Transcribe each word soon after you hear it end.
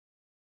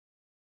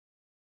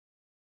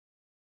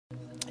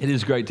It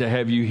is great to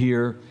have you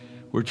here.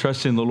 We're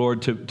trusting the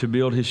Lord to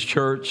build His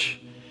church.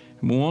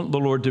 We want the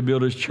Lord to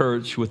build His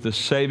church with the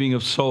saving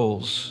of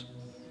souls.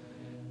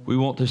 We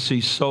want to see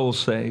souls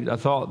saved. I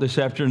thought this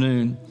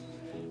afternoon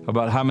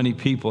about how many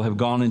people have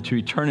gone into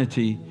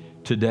eternity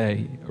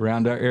today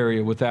around our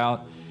area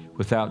without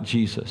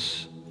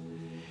Jesus.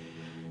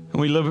 And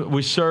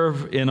we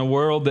serve in a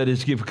world that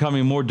is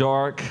becoming more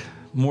dark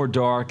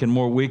and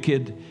more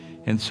wicked.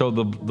 And so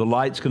the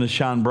light's going to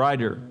shine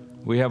brighter.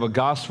 We have a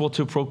gospel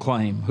to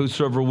proclaim.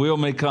 Whosoever will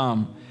may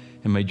come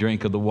and may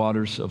drink of the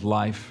waters of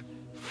life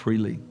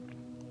freely.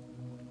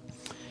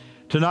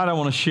 Tonight I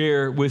want to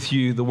share with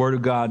you the Word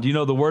of God. You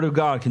know, the Word of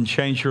God can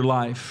change your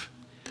life.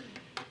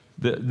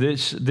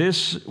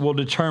 This will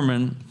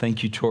determine,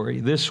 thank you, Tori,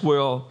 this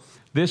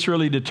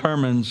really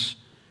determines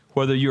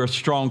whether you're a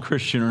strong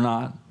Christian or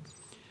not.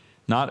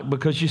 Not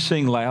because you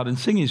sing loud, and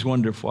singing is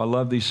wonderful. I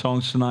love these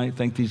songs tonight.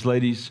 Thank these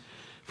ladies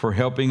for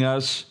helping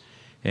us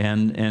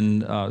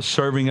and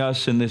serving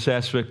us in this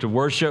aspect of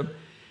worship.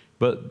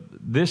 But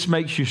this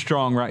makes you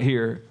strong right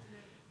here.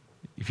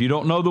 If you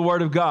don't know the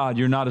Word of God,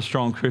 you're not a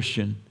strong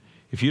Christian.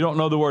 If you don't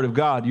know the Word of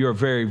God, you're a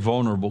very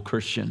vulnerable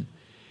Christian.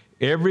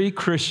 Every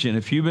Christian,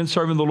 if you've been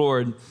serving the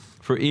Lord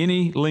for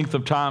any length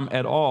of time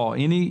at all,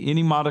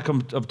 any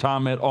modicum of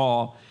time at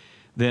all,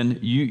 then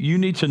you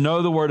need to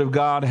know the Word of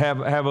God,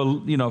 have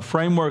a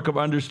framework of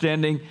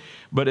understanding.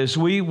 But as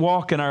we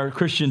walk in our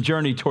Christian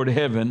journey toward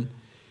heaven,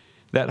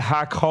 that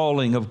high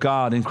calling of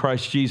God in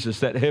Christ Jesus,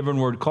 that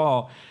heavenward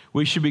call,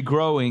 we should be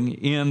growing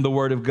in the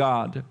Word of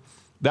God.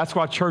 That's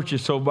why church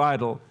is so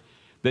vital,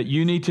 that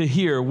you need to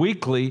hear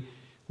weekly,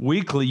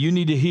 you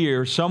need to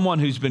hear someone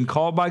who's been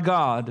called by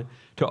God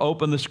to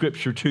open the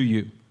Scripture to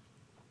you.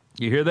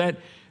 You hear that?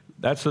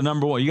 That's the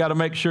number one. You got to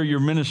make sure your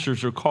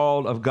ministers are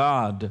called of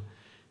God.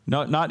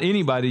 Not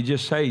anybody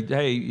just, hey,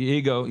 here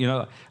you go. You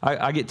know,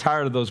 I get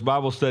tired of those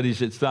Bible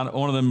studies. It's not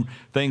one of them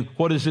things,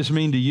 what does this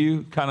mean to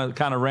you? Kind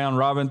of round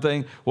robin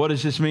thing. What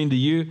does this mean to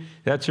you?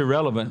 That's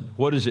irrelevant.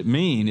 What does it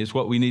mean is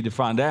what we need to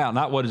find out.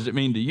 Not what does it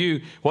mean to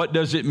you. What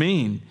does it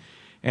mean?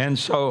 And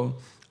so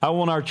I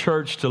want our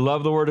church to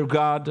love the Word of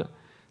God.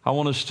 I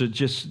want us to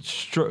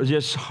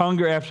just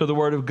hunger after the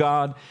Word of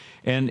God.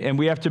 And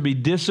we have to be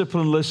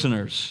disciplined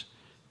listeners.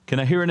 Can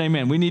I hear an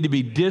amen? We need to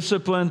be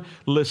disciplined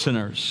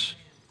listeners.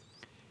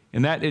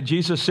 And that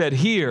Jesus said,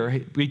 hear,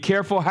 be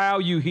careful how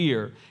you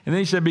hear. And then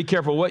he said, be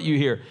careful what you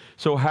hear.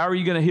 So how are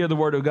you going to hear the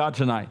Word of God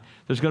tonight?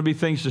 There's going to be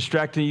things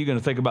distracting you. You're going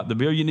to think about the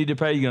bill you need to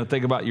pay. You're going to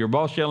think about your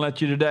boss yelling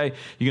at you today.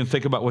 You're going to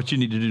think about what you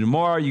need to do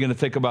tomorrow. You're going to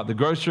think about the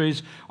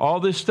groceries.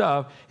 All this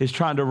stuff is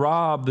trying to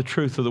rob the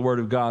truth of the Word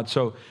of God.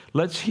 So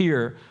let's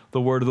hear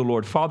the word of the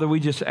Lord. Father, we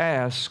just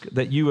ask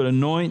that you would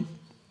anoint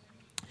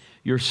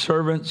your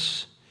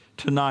servants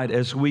tonight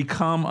as we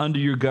come under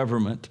your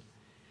government.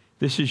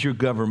 This is your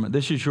government.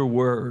 This is your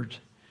word.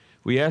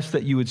 We ask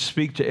that you would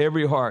speak to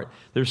every heart.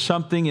 There's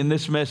something in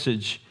this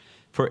message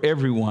for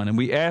everyone. And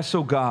we ask,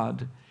 oh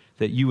God,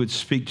 that you would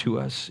speak to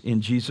us. In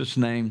Jesus'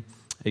 name,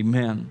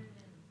 amen.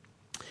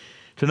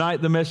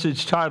 Tonight, the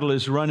message title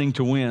is Running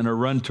to Win or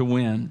Run to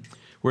Win.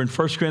 We're in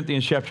 1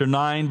 Corinthians chapter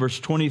 9, verse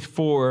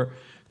 24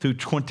 through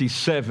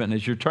 27.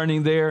 As you're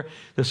turning there,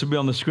 this will be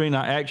on the screen.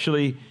 I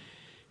actually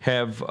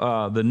have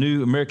the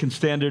New American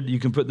Standard. You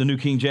can put the New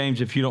King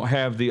James if you don't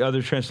have the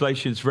other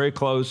translation. It's very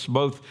close,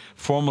 both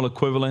formal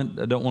equivalent.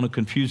 I don't want to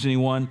confuse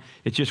anyone.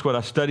 It's just what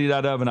I studied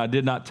out of, and I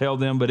did not tell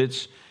them, but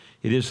it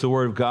is the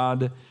Word of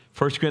God.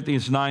 1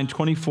 Corinthians 9,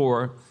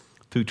 24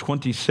 through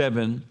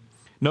 27.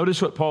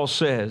 Notice what Paul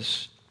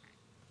says.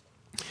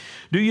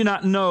 Do you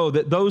not know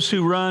that those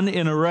who run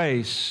in a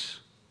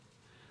race,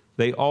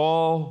 they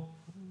all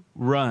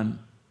run?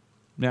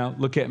 Now,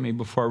 look at me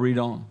before I read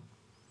on.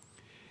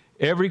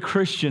 Every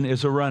Christian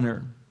is a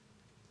runner.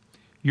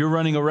 You're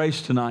running a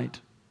race tonight.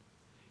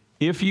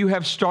 If you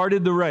have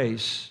started the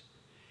race,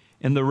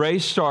 and the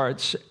race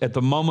starts at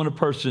the moment a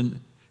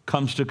person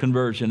comes to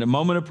conversion, the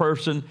moment a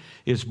person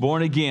is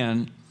born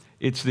again,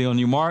 it's the on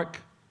your mark,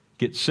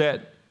 get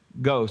set,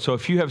 go. So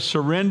if you have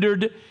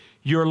surrendered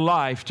your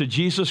life to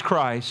Jesus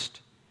Christ,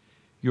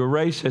 your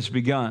race has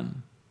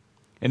begun.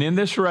 And in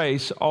this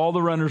race, all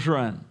the runners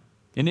run.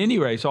 In any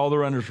race, all the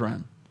runners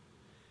run.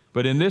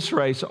 But in this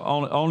race,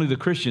 only the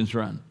Christians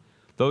run.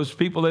 Those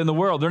people in the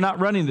world, they're not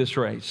running this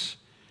race.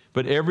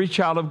 But every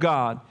child of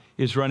God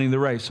is running the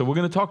race. So we're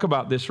going to talk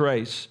about this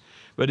race.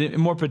 But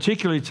more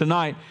particularly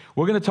tonight,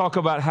 we're going to talk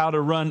about how to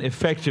run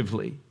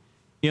effectively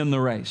in the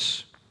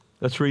race.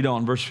 Let's read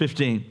on, verse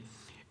 15.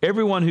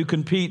 Everyone who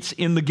competes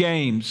in the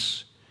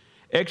games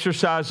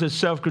exercises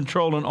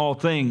self-control in all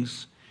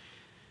things.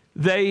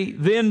 They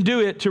then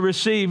do it to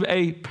receive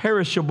a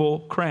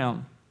perishable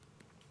crown,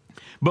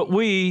 but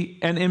we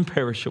an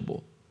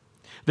imperishable.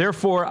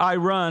 Therefore, I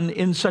run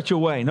in such a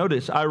way.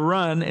 Notice, I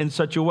run in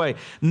such a way,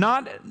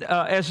 not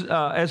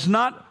as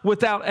not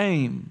without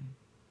aim.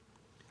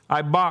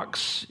 I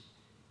box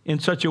in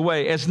such a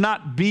way as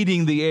not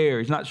beating the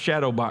air. It's not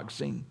shadow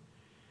boxing.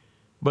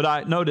 But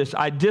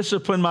I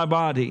discipline my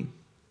body.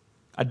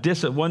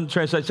 One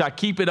translation, I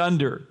keep it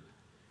under.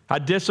 I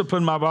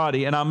discipline my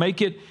body, and I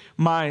make it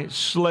my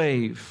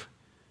slave,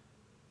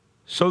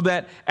 so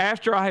that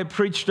after I have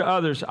preached to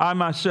others, I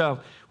myself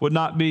would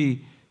not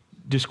be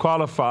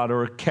disqualified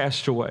or a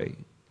castaway.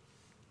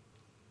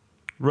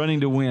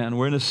 Running to win.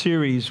 We're in a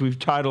series we've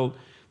titled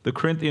The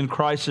Corinthian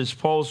Crisis,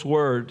 Paul's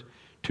Word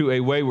to a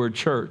Wayward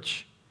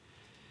Church.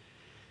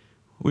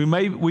 We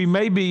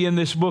may be in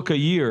this book a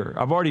year.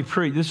 I've already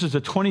preached. This is the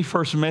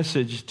 21st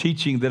message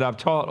teaching that I've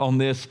taught on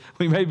this.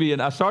 We may be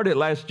in, I started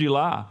last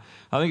July.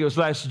 I think it was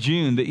last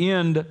June, the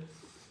end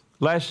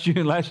last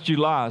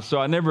July.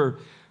 So I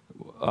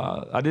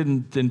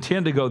didn't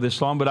intend to go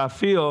this long, but I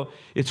feel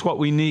it's what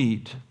we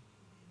need.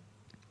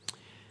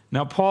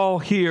 Now, Paul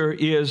here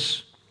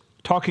is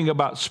talking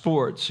about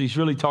sports. He's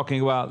really talking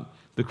about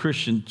the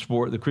Christian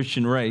sport, the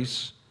Christian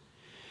race.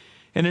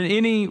 And in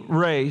any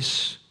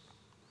race,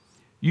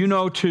 you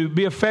know, to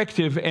be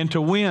effective and to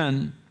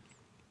win,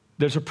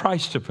 there's a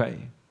price to pay.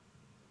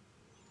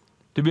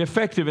 To be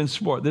effective in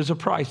sport, there's a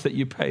price that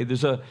you pay.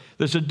 There's a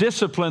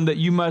discipline that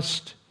you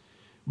must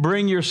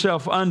bring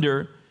yourself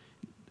under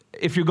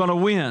if you're going to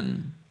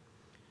win.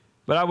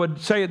 But I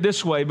would say it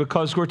this way,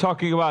 because we're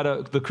talking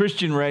about the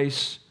Christian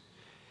race,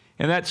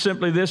 and that's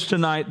simply this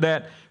tonight,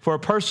 that for a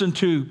person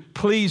to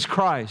please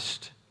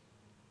Christ,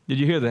 did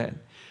you hear that?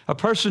 A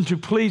person to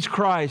please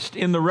Christ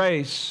in the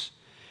race,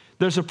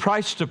 there's a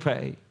price to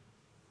pay.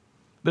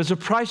 There's a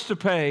price to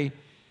pay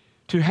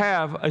to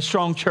have a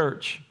strong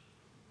church.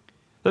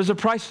 There's a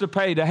price to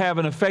pay to have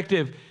an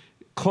effective,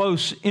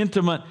 close,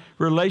 intimate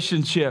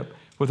relationship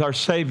with our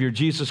Savior,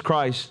 Jesus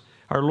Christ,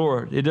 our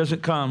Lord. It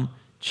doesn't come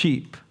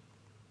cheap.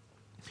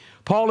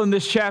 Paul, in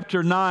this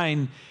chapter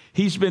 9,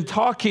 he's been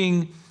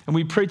talking, and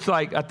we preached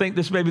I think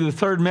this may be the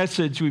third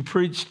message we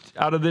preached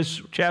out of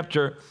this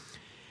chapter.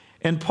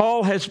 And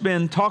Paul has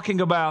been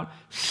talking about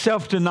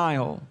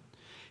self-denial.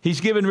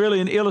 He's given really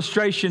an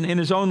illustration in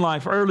his own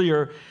life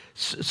earlier,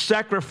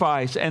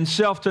 sacrifice and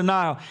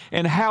self-denial,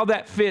 and how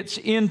that fits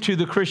into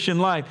the Christian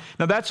life.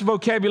 Now, that's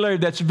vocabulary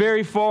that's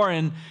very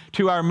foreign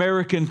to our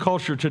American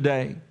culture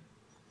today.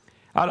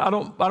 I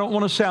don't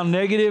want to sound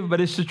negative,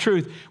 but it's the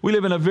truth. We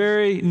live in a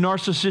very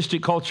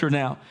narcissistic culture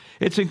now.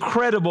 It's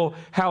incredible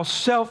how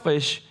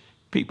selfish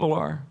people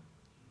are.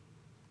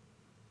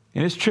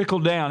 And it's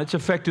trickled down. It's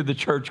affected the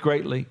church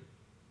greatly.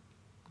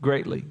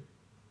 Greatly.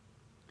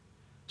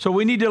 So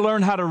we need to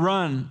learn how to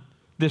run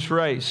this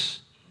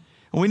race.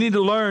 And we need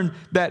to learn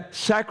that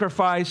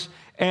sacrifice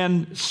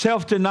and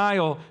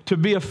self-denial to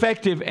be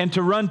effective and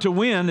to run to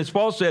win, as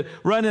Paul said,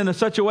 run in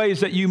such a way as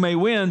that you may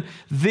win.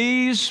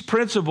 These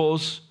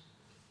principles,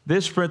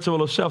 this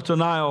principle of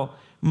self-denial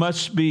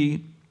must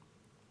be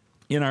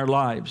in our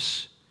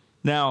lives.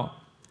 Now,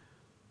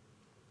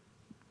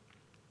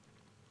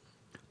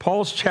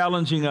 Paul's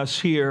challenging us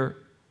here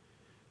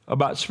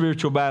about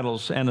spiritual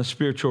battles and a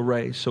spiritual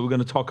race. So we're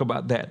going to talk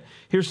about that.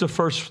 Here's the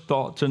first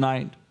thought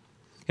tonight,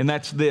 and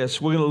that's this.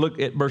 We're going to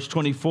look at verse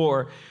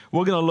 24.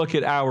 We're going to look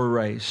at our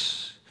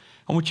race.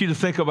 I want you to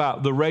think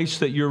about the race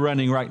that you're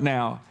running right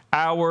now.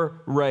 Our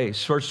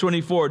race. Verse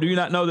 24, do you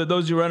not know that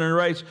those who run in a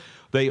race,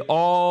 they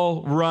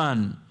all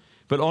run,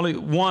 but only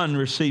one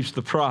receives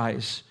the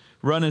prize.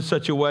 Run in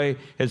such a way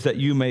as that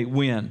you may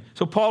win.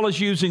 So Paul is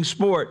using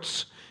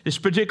sports. It's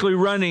particularly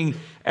running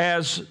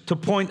as to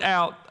point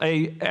out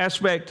an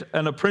aspect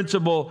and a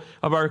principle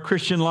of our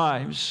Christian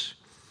lives.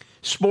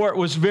 Sport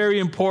was very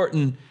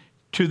important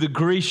to the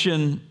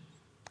Grecian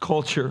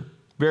culture,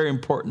 very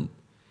important.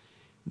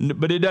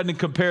 But it doesn't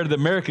compare to the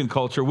American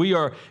culture.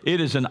 It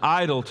is an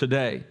idol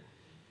today.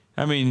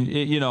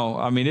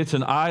 It's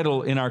an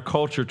idol in our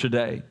culture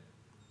today.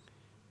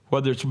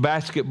 Whether it's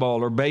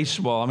basketball or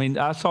baseball.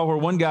 I saw where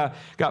one guy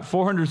got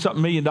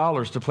 $400-something million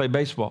to play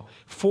baseball.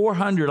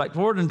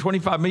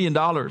 $425 million.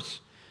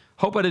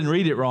 Hope I didn't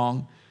read it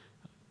wrong.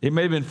 It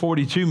may have been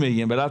 42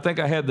 million, but I think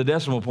I had the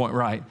decimal point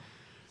right.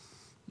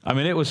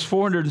 It was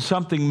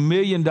 $400-something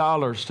million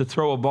to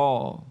throw a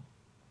ball.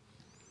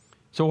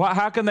 So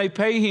how can they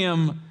pay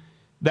him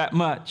that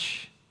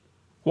much?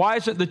 Why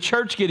isn't the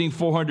church getting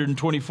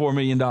 $424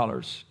 million?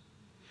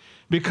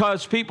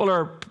 Because people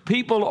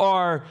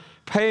are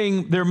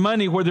paying their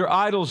money where their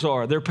idols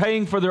are. They're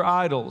paying for their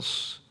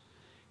idols.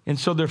 And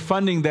so they're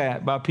funding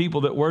that by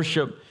people that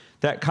worship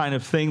that kind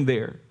of thing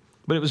there.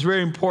 But it was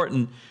very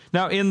important.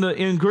 Now,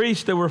 in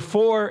Greece, there were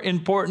 4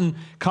 important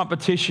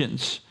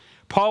competitions.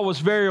 Paul was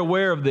very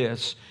aware of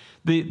this.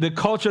 The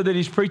culture that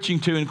he's preaching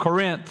to in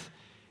Corinth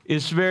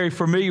is very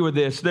familiar with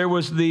this. There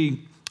was the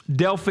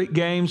Delphic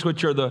Games,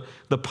 which are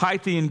the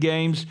Pythian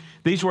Games.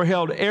 These were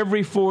held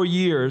every 4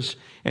 years.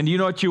 And you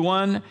know what you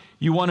won?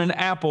 You won an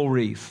apple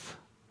wreath.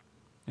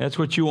 That's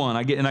what you won.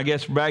 I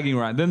guess bragging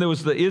right. Then there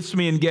was the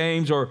Isthmian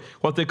Games, or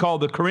what they call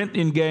the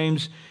Corinthian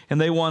Games, and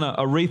they won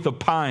a wreath of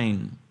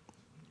pine.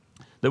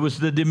 There was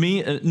the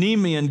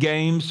Nemean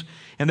Games,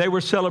 and they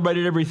were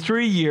celebrated every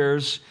 3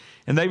 years,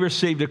 and they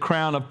received a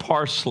crown of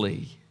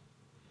parsley.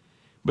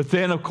 But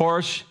then, of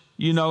course,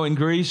 in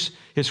Greece,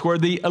 it's where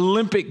the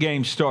Olympic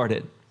Games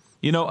started.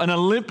 An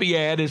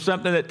Olympiad is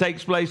something that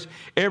takes place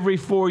every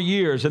 4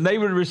 years, and they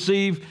would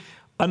receive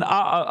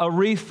a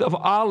wreath of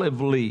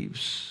olive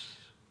leaves.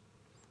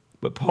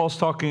 But Paul's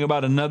talking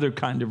about another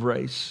kind of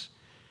race.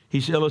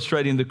 He's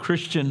illustrating the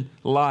Christian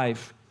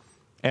life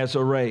as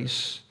a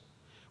race.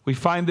 We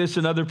find this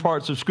in other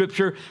parts of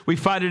Scripture. We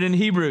find it in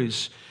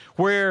Hebrews,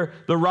 where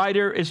the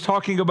writer is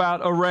talking about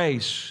a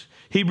race.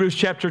 Hebrews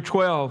chapter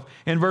 12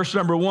 and verse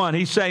number 1,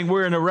 he's saying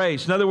we're in a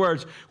race. In other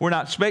words, we're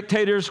not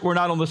spectators, we're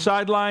not on the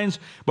sidelines,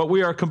 but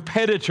we are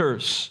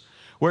competitors.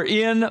 We're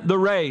in the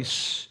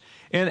race.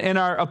 And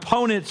our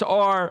opponents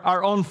are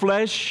our own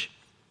flesh.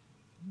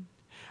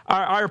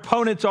 Our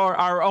opponents are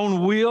our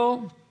own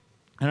will.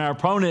 And our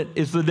opponent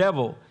is the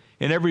devil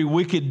and every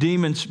wicked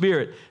demon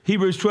spirit.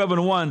 Hebrews 12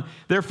 and 1,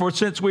 therefore,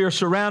 since we are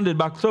surrounded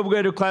by so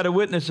great a cloud of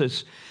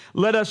witnesses,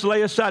 let us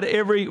lay aside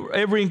every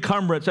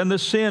encumbrance and the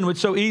sin which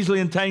so easily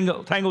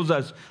entangles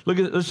us.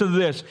 Listen to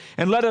this.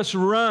 And let us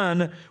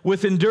run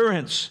with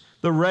endurance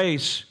the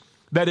race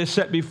that is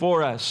set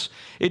before us.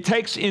 It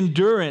takes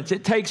endurance.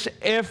 It takes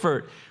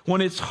effort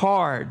when it's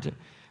hard.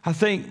 I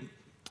think,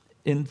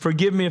 and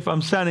forgive me if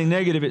I'm sounding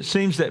negative, it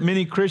seems that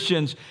many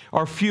Christians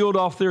are fueled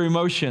off their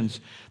emotions.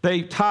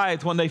 They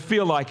tithe when they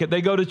feel like it.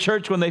 They go to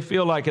church when they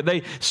feel like it.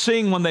 They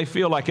sing when they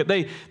feel like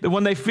it.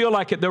 When they feel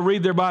like it, they'll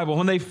read their Bible.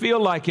 When they feel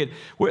like it,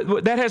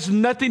 that has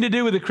nothing to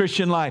do with the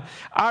Christian life.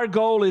 Our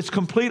goal is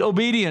complete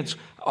obedience,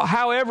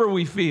 however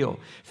we feel.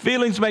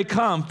 Feelings may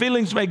come,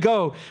 feelings may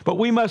go, but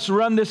we must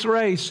run this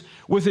race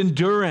with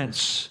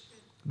endurance,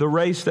 the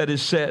race that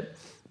is set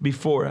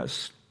before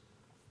us.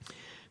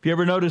 If you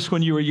ever noticed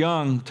when you were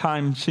young,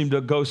 time seemed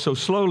to go so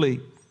slowly.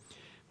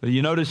 But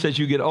you notice as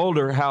you get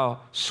older how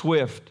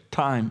swift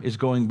time is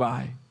going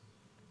by.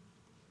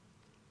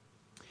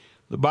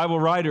 The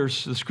Bible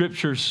writers, the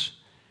scriptures,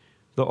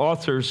 the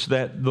authors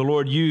that the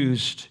Lord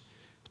used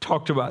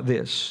talked about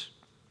this.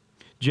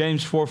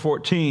 James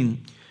 4:14,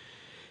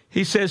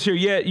 he says here,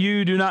 yet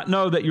you do not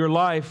know that your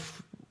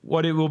life,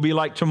 what it will be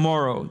like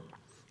tomorrow.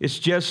 It's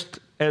just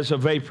as a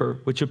vapor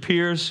which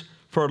appears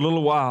for a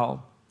little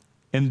while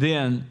and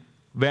then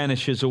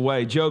vanishes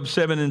away. Job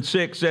 7 and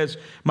 6 says,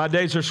 my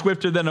days are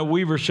swifter than a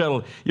weaver's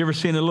shuttle. You ever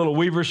seen a little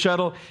weaver's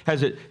shuttle?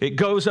 It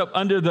goes up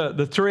under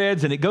the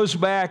threads and it goes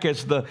back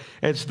as the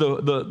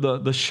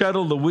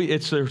shuttle,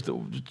 it's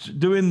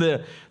doing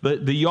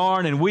the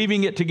yarn and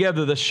weaving it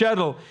together. The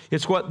shuttle,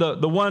 it's what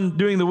the one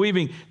doing the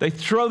weaving, they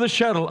throw the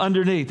shuttle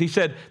underneath. He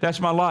said, that's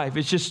my life.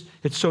 It's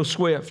so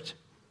swift.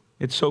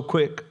 It's so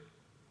quick.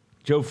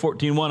 Job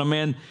 14:1, a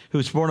man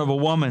who's born of a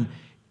woman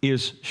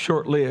is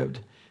short-lived.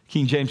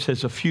 King James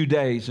says a few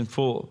days and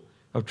full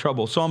of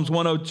trouble. Psalms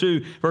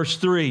 102, verse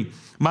 3,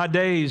 my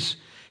days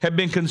have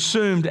been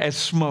consumed as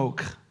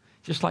smoke,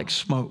 just like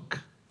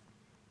smoke,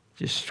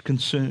 just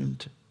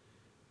consumed.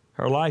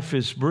 Our life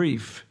is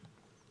brief.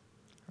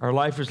 Our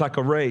life is like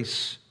a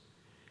race.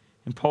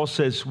 And Paul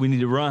says we need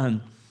to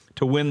run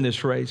to win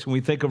this race. When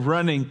we think of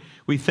running,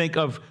 we think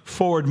of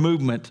forward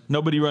movement.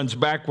 Nobody runs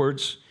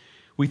backwards.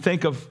 We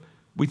think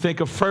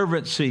of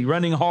fervency,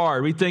 running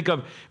hard. We think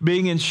of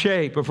being in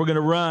shape if we're going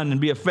to run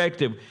and be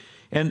effective.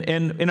 And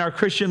in our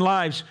Christian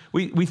lives,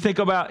 we think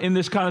about, in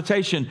this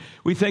connotation,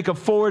 we think of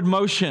forward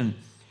motion.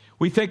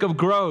 We think of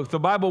growth. The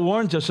Bible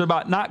warns us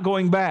about not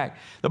going back.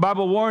 The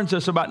Bible warns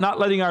us about not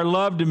letting our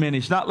love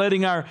diminish, not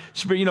letting our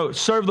spirit,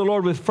 serve the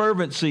Lord with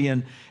fervency.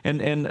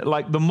 And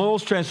like the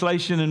Moles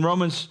translation in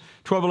Romans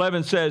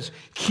 12:11 says,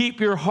 keep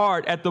your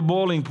heart at the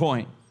boiling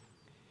point.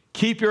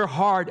 Keep your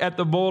heart at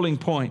the boiling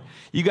point.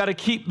 You got to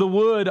keep the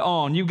wood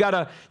on. You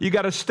got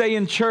to stay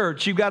in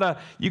church. You got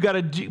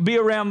to be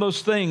around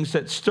those things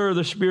that stir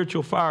the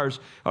spiritual fires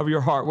of your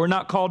heart. We're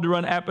not called to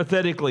run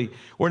apathetically.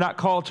 We're not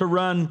called to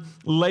run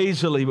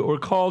lazily, but we're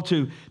called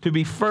to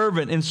be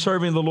fervent in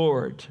serving the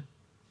Lord.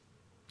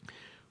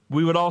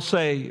 We would all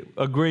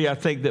agree, I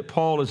think, that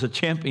Paul is a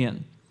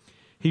champion.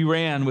 He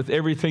ran with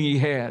everything he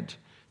had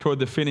toward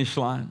the finish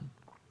line.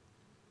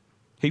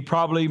 He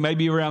probably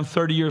maybe around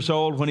 30 years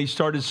old when he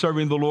started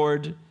serving the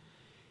Lord.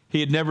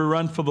 He had never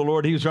run for the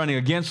Lord. He was running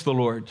against the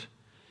Lord.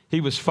 He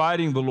was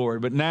fighting the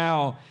Lord. But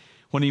now,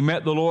 when he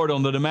met the Lord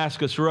on the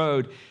Damascus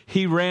Road,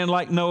 he ran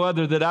like no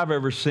other that I've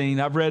ever seen.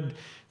 I've read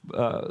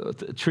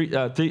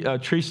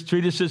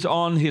treatises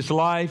on his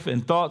life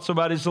and thoughts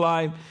about his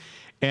life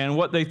and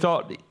what they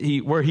thought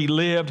where he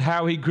lived,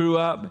 how he grew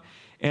up.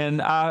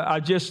 And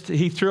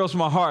he thrills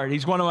my heart.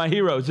 He's one of my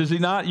heroes. Is he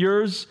not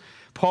yours?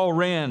 Paul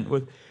ran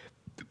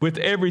with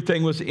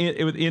everything was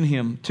in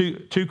him.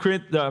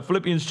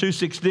 Philippians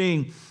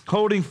 2:16,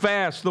 holding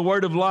fast the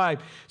word of life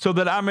so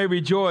that I may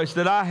rejoice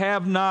that I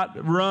have not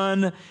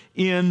run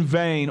in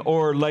vain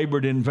or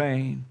labored in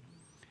vain.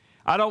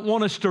 I don't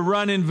want us to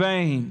run in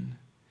vain.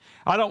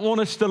 I don't want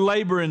us to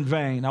labor in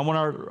vain. I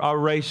want our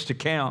race to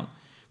count.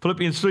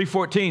 Philippians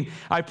 3:14,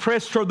 I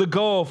press toward the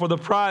goal for the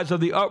prize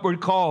of the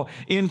upward call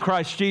in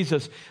Christ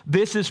Jesus.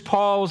 This is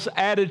Paul's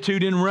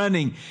attitude in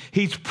running.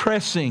 He's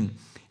pressing.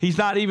 He's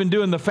not even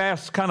doing the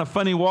fast, kind of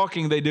funny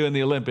walking they do in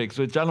the Olympics,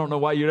 which I don't know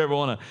why you'd ever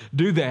want to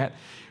do that.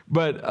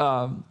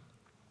 But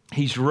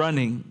he's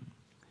running.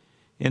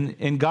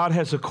 And God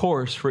has a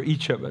course for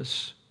each of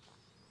us.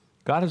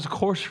 God has a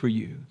course for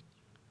you.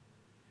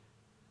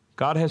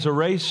 God has a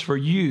race for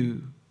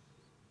you.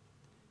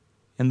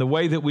 And the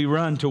way that we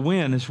run to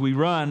win is we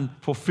run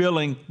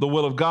fulfilling the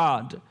will of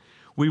God.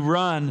 We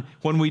run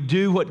when we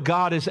do what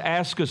God has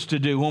asked us to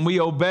do. When we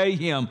obey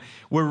Him,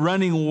 we're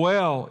running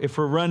well if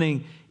we're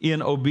running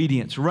in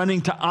obedience,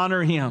 running to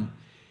honor Him,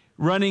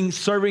 running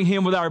serving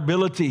Him with our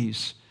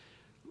abilities,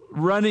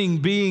 running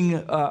being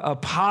a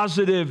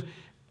positive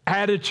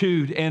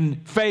attitude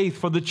and faith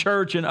for the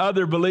church and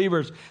other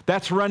believers.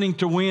 That's running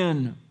to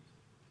win.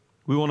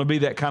 We want to be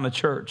that kind of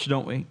church,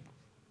 don't we?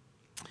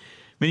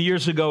 Many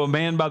years ago, a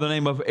man by the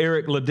name of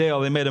Eric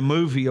Liddell, they made a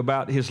movie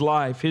about his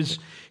life.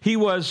 He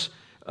was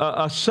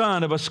a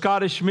son of a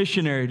Scottish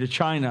missionary to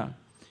China.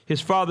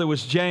 His father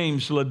was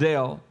James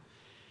Liddell.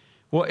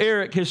 Well,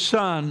 Eric, his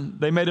son,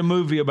 they made a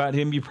movie about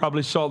him. You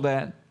probably saw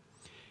that.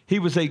 He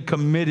was a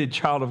committed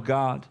child of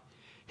God.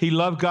 He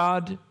loved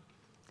God.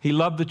 He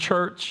loved the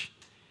church.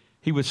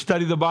 He would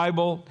study the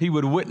Bible. He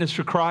would witness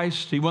for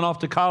Christ. He went off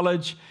to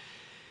college.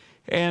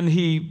 And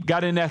he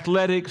got in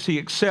athletics. He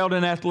excelled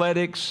in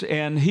athletics.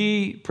 And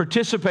he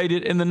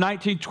participated in the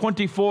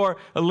 1924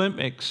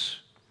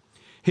 Olympics.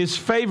 His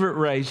favorite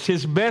race,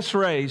 his best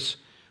race,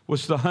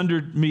 was the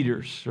 100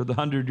 meters, or the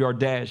 100-yard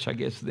dash, I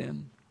guess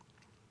then.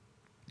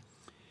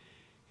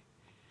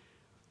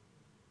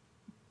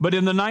 But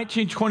in the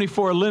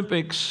 1924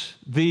 Olympics,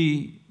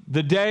 the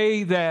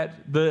day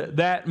that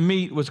that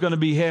meet was going to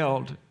be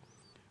held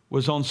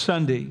was on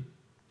Sunday.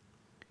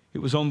 It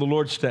was on the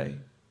Lord's Day.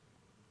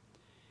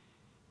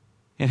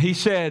 And he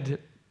said,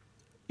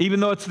 even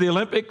though it's the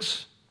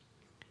Olympics,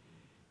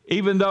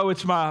 even though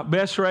it's my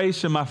best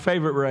race and my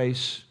favorite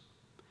race,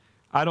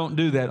 I don't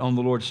do that on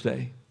the Lord's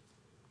Day,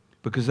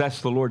 because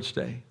that's the Lord's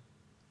Day.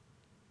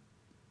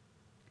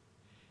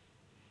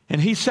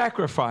 And he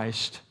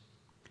sacrificed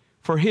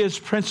for his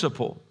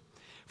principle,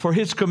 for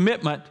his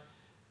commitment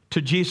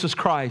to Jesus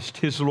Christ,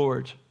 his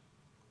Lord.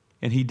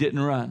 And he didn't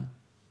run.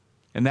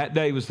 And that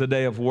day was the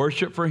day of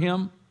worship for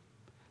him.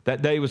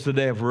 That day was the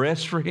day of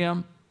rest for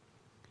him.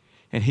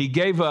 And he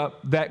gave up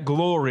that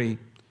glory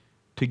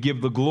to give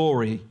the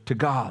glory to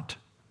God.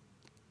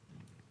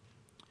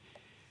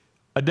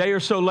 A day or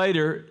so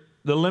later,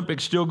 the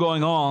Olympics still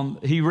going on,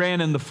 he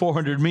ran in the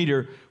 400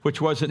 meter,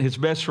 which wasn't his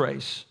best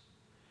race.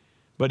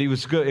 But he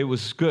was good. It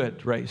was a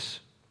good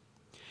race.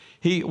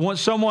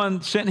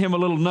 Someone sent him a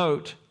little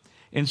note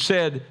and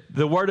said,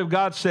 the Word of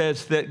God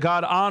says that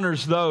God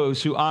honors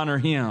those who honor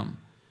Him.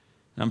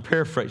 I'm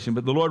paraphrasing,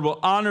 but the Lord will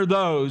honor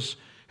those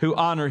who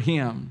honor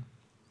Him.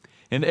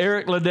 And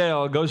Eric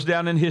Liddell goes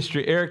down in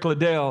history. Eric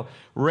Liddell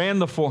ran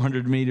the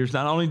 400 meters.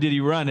 Not only did he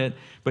run it,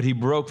 but he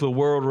broke the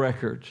world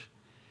record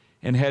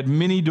and had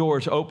many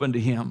doors open to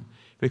him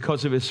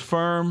because of his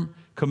firm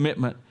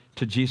commitment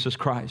to Jesus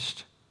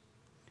Christ.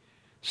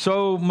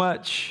 So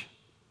much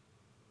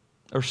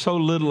or so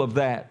little of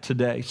that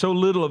today. So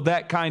little of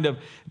that kind of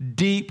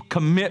deep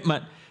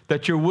commitment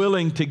that you're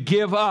willing to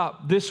give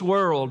up this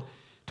world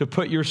to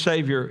put your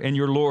Savior and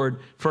your Lord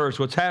first.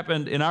 What's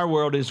happened in our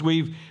world is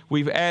we've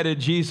added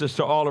Jesus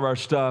to all of our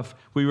stuff.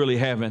 We really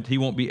haven't. He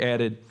won't be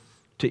added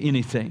to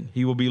anything.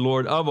 He will be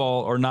Lord of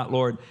all or not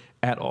Lord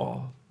at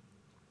all.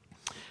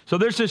 So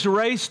there's this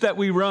race that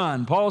we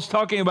run. Paul's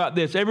talking about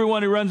this.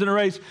 Everyone who runs in a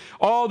race,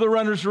 all the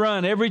runners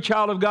run. Every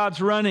child of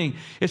God's running.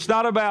 It's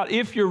not about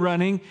if you're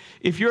running.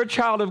 If you're a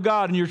child of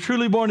God and you're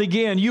truly born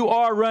again, you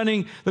are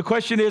running. The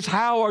question is,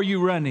 how are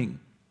you running?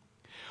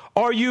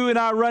 Are you and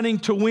I running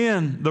to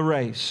win the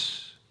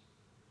race?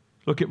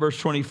 Look at verse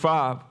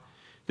 25.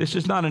 This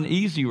is not an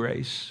easy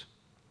race.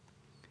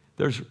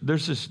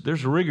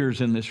 There's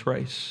rigors in this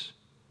race.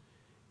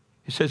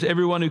 It says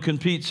everyone who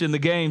competes in the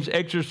games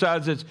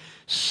exercises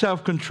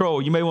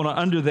self-control. You may want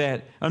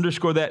to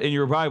underscore that in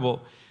your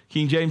Bible.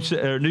 King James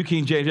or New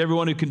King James,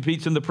 everyone who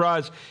competes in the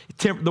prize.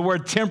 The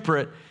word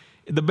temperate,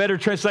 the better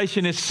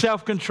translation is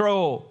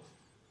self-control.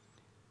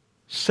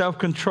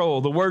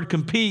 Self-control. The word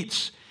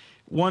competes,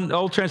 one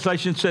old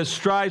translation says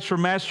strives for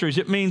masteries.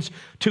 It means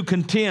to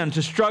contend,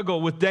 to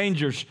struggle with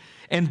dangers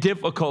and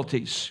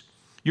difficulties.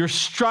 You're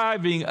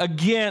striving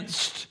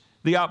against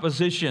the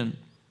opposition.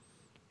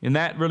 And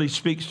that really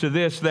speaks to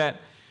this, that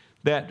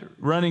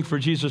running for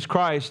Jesus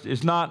Christ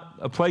is not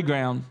a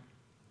playground,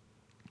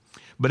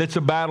 but it's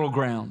a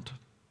battleground.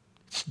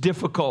 It's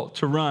difficult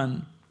to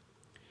run.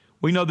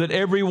 We know that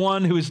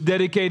everyone who is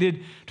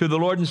dedicated to the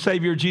Lord and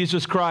Savior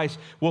Jesus Christ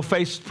will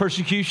face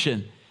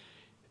persecution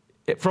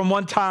from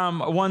one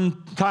time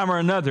or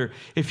another.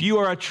 If you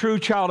are a true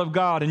child of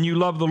God and you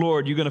love the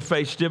Lord, you're going to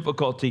face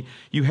difficulty.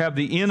 You have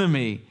the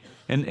enemy.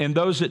 And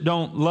those that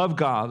don't love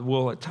God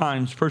will at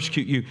times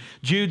persecute you.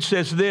 Jude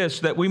says this,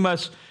 that we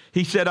must,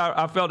 he said,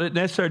 I felt it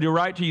necessary to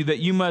write to you that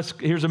you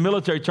must, here's a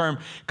military term,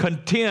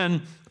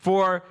 contend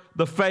for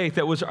the faith.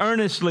 That was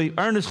earnestly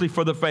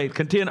for the faith.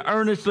 Contend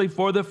earnestly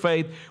for the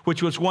faith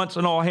which was once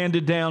and all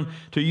handed down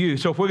to you.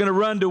 So if we're going to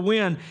run to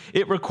win,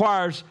 it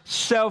requires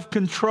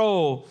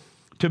self-control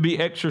to be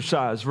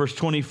exercised. Verse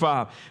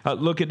 25.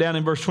 Look it down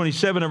in verse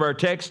 27 of our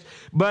text.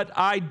 But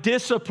I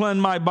discipline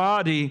my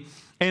body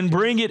and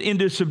bring it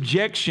into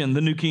subjection, the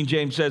New King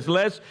James says,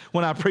 lest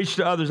when I preach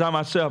to others, I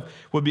myself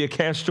would be a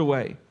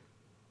castaway.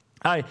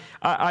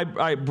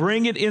 I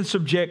bring it in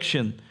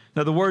subjection.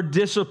 Now, the word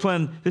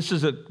discipline, there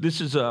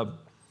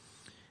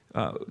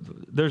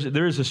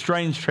is a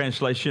strange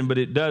translation, but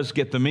it does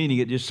get the meaning.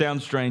 It just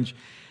sounds strange.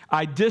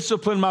 I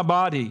discipline my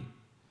body,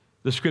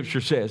 the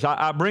scripture says.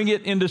 I bring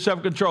it into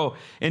self-control.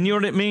 And you know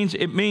what it means?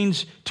 It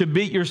means to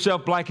beat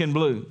yourself black and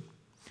blue.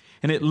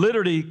 And it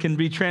literally can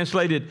be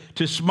translated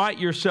to smite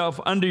yourself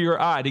under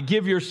your eye, to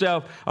give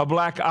yourself a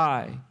black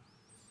eye.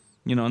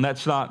 You know, and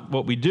that's not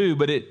what we do,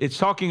 but it's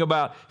talking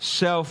about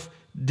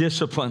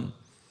self-discipline.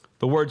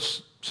 The word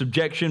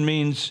subjection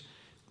means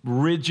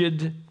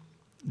rigid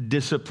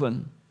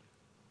discipline.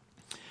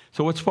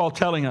 So what's Paul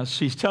telling us?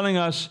 He's telling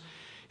us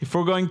if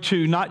we're going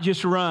to not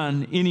just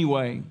run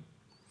anyway,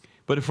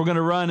 but if we're going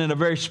to run in a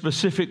very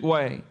specific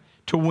way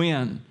to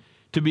win,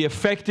 to be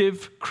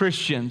effective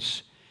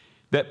Christians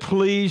that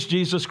please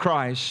Jesus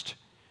Christ,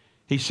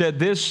 he said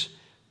this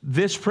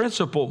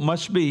principle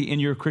must be in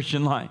your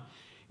Christian life.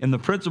 And the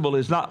principle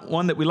is not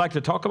one that we like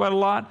to talk about a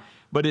lot,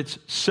 but it's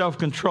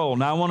self-control.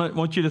 Now, I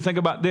want you to think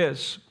about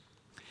this.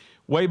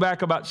 Way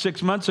back about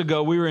 6 months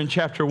ago, we were in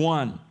chapter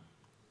 1.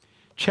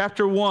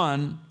 Chapter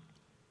 1,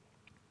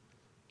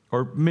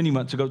 or many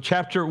months ago,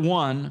 chapter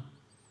 1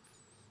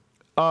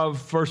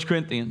 of 1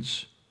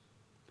 Corinthians.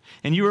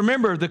 And you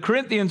remember the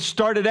Corinthians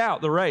started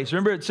out the race.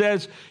 Remember it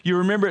says,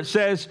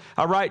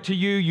 I write to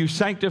you, you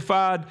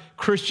sanctified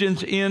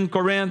Christians in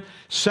Corinth,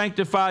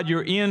 sanctified,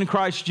 you're in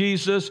Christ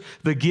Jesus.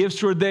 The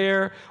gifts were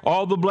there.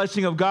 All the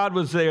blessing of God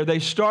was there. They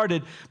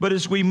started. But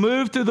as we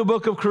move through the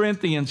book of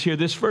Corinthians here,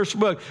 this first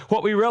book,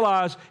 what we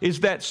realize is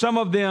that some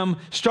of them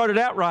started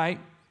out right,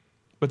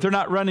 but they're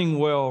not running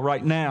well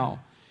right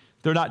now.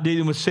 They're not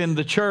dealing with sin in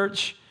the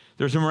church.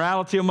 There's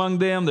immorality among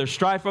them. There's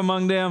strife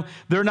among them.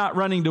 They're not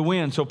running to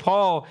win. So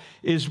Paul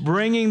is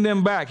bringing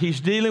them back. He's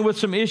dealing with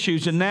some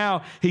issues, and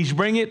now he's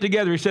bringing it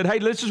together. He said, hey,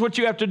 this is what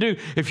you have to do.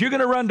 If you're going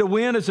to run to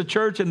win as a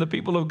church and the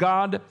people of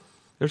God,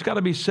 there's got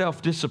to be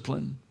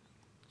self-discipline.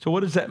 So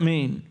what does that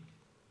mean?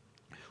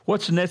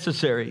 What's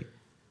necessary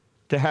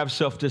to have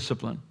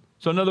self-discipline?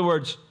 So in other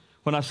words,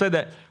 when I say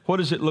that, what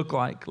does it look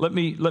like? Let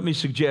me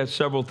suggest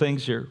several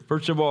things here.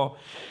 First of all,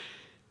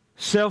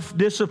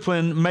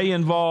 self-discipline may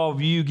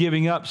involve you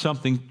giving up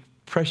something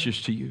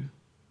precious to you.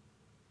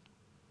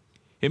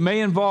 It may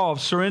involve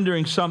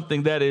surrendering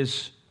something that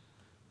is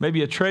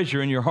maybe a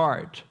treasure in your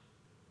heart.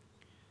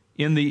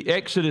 In the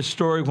Exodus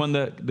story, when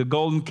the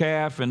golden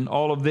calf and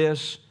all of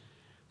this,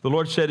 the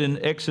Lord said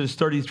in Exodus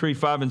 33,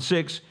 5 and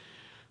 6,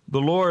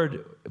 the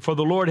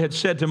Lord had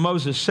said to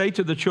Moses, say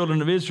to the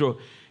children of Israel,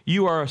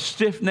 you are a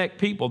stiff-necked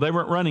people. They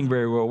weren't running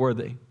very well, were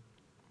they?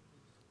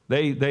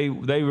 They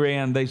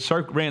ran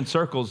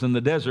circles in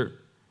the desert.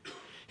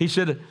 He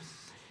said,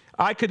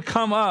 I could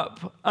come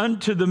up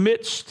unto the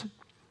midst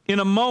in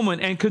a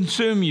moment and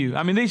consume you.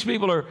 I mean,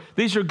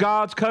 these are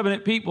God's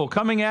covenant people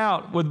coming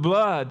out with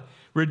blood,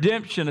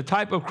 redemption, a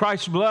type of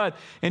Christ's blood.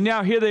 And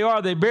now here they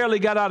are. They barely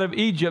got out of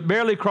Egypt,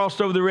 barely crossed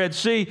over the Red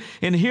Sea.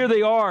 And here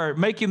they are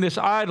making this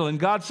idol. And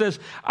God says,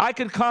 I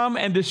could come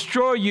and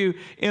destroy you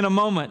in a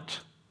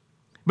moment.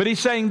 But he's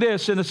saying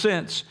this in a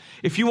sense.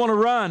 If you want to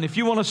run, if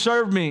you want to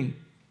serve me,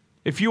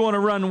 if you want to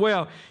run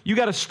well, you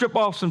got to strip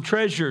off some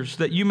treasures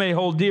that you may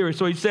hold dear.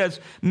 So he says,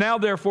 now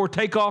therefore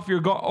take off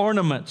your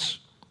ornaments,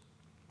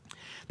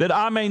 that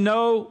I may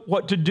know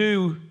what to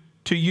do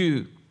to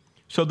you.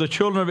 So the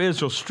children of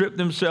Israel stripped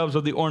themselves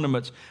of the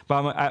ornaments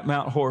at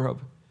Mount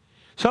Horeb.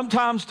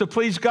 Sometimes to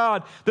please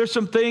God, there's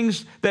some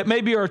things that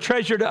maybe are a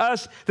treasure to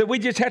us that we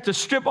just have to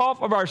strip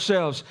off of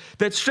ourselves,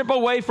 that strip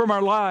away from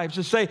our lives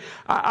and say,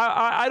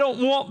 I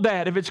don't want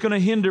that if it's going to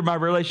hinder my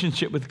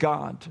relationship with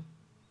God.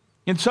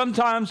 And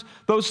sometimes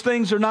those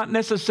things are not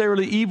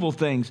necessarily evil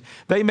things.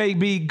 They may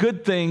be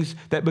good things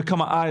that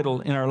become an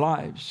idol in our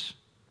lives.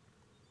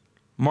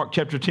 Mark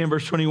chapter 10,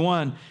 verse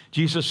 21,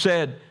 Jesus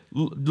said,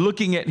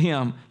 looking at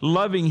him,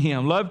 loved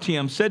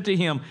him, said to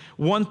him,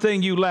 one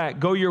thing you lack,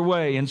 go your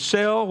way and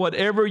sell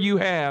whatever you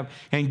have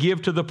and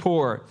give to the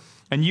poor,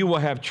 and you will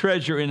have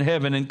treasure in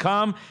heaven. And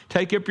come,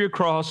 take up your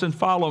cross and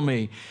follow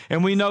me.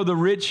 And we know the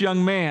rich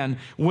young man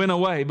went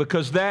away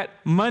because that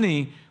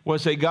money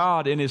was a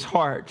god in his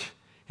heart,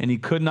 and he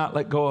could not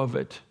let go of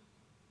it.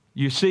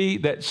 You see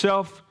that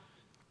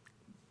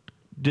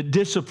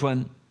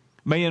self-discipline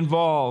may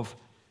involve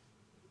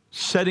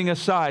setting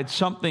aside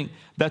something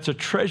that's a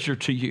treasure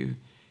to you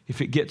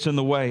if it gets in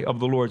the way of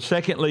the Lord.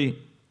 Secondly,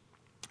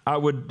 I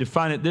would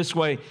define it this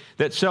way,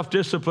 that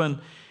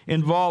self-discipline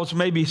involves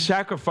maybe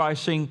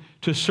sacrificing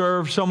to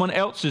serve someone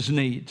else's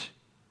need.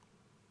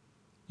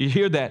 You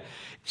hear that?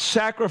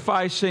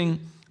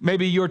 Sacrificing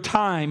maybe your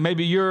time,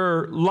 maybe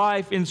your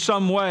life in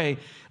some way,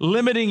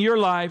 limiting your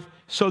life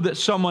so that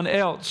someone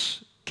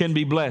else can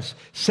be blessed.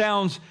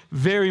 Sounds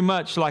very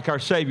much like our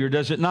Savior,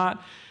 does it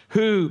not?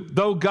 Who,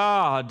 though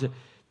God,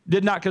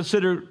 did not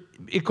consider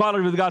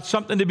equality with God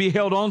something to be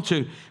held on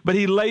to, but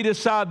he laid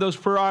aside those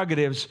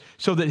prerogatives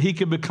so that he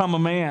could become a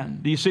man.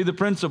 Do you see the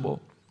principle?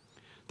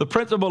 The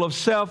principle of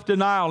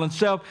self-denial and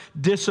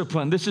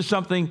self-discipline. This is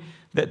something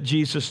that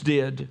Jesus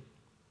did.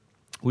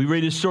 We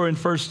read his story in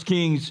 1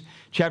 Kings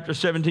chapter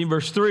 17,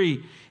 verse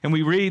 3, and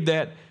we read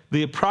that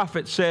the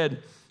prophet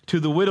said to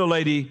the widow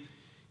lady,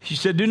 she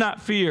said, "Do not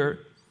fear.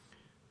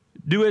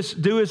 Do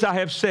as I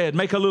have said.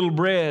 Make a little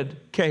bread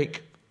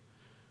cake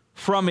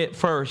from it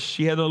first."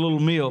 She had a little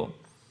meal.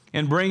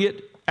 "And bring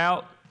it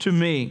out to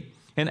me.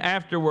 And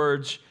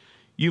afterwards,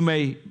 you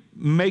may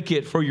make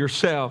it for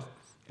yourself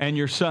and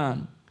your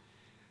son."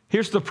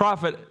 Here's the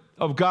prophet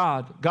of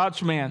God,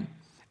 God's man,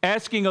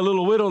 asking a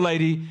little widow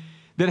lady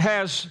that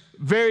has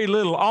very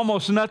little,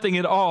 almost nothing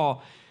at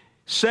all,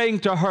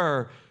 saying to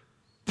her,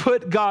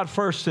 put God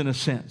first in a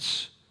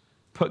sense.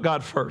 Put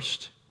God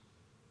first.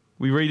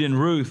 We read in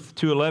Ruth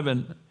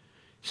 2:11,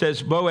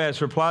 says,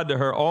 Boaz replied to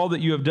her, "All that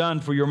you have done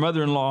for your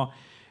mother-in-law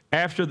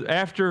after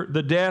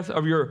the death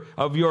of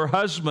your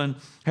husband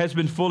has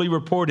been fully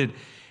reported.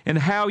 And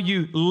how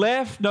you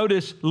left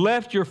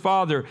your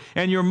father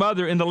and your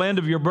mother in the land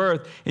of your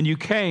birth, and you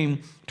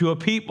came to a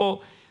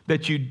people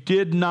that you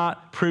did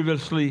not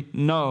previously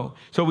know."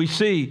 So we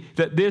see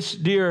that this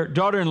dear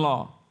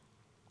daughter-in-law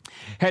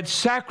had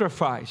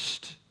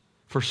sacrificed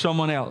for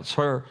someone else,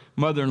 her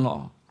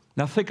mother-in-law.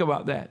 Now think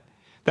about that.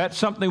 That's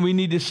something we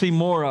need to see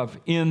more of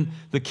in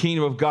the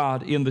kingdom of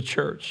God, in the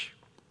church.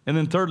 And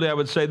then thirdly, I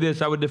would say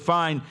this. I would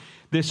define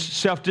this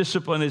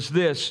self-discipline as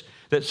this,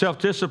 that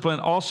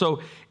self-discipline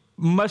also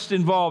must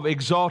involve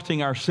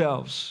exalting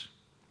ourselves.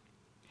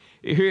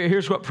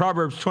 Here's what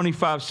Proverbs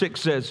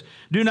 25:6 says.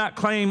 "Do not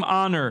claim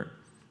honor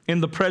in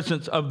the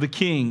presence of the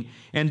king,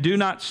 and do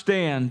not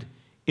stand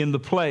in the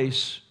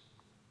place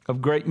of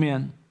great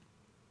men."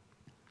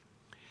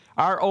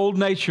 Our old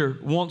nature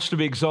wants to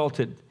be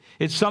exalted.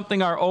 It's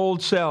something our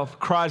old self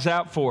cries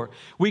out for.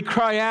 We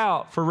cry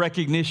out for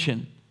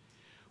recognition.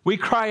 We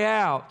cry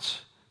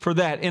out for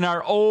that in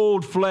our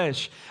old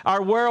flesh.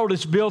 Our world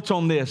is built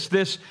on this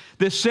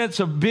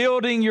sense of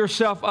building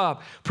yourself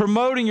up,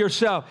 promoting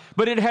yourself,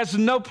 but it has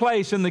no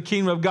place in the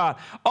kingdom of God.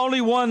 Only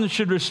one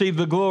should receive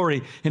the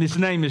glory, and his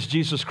name is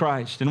Jesus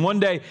Christ. And one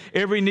day,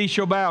 every knee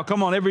shall bow.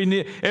 Come on,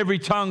 every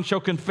tongue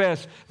shall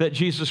confess that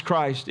Jesus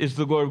Christ is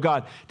the glory of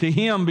God. To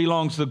him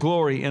belongs the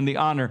glory and the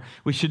honor.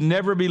 We should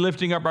never be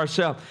lifting up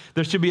ourselves.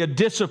 There should be a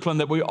discipline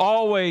that we're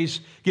always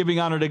giving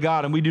honor to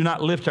God, and we do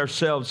not lift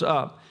ourselves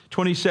up.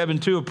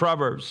 27:2 of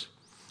Proverbs.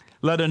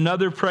 "Let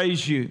another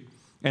praise you,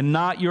 and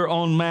not your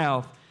own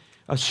mouth,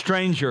 a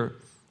stranger,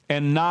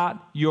 and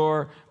not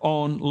your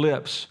own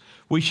lips."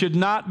 We should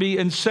not be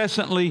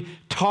incessantly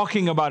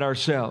talking about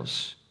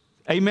ourselves.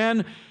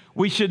 Amen?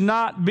 We should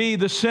not be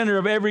the center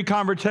of every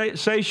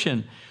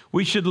conversation.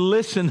 We should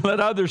listen,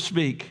 let others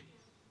speak.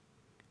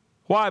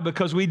 Why?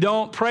 Because we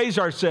don't praise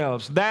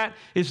ourselves. That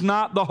is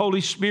not the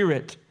Holy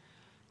Spirit.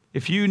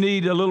 If you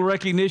need a little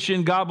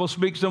recognition, God will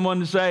speak to someone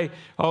to say,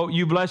 "Oh,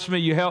 you blessed me,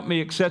 you helped me,"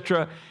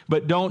 etc.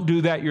 But don't do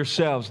that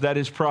yourselves. That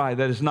is pride.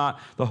 That is not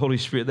the Holy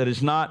Spirit. That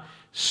is not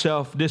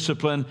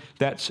self-discipline.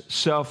 That's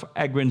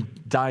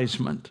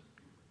self-aggrandizement.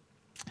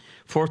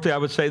 Fourthly, I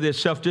would say this.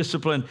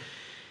 Self-discipline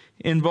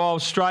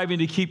involves striving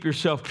to keep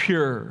yourself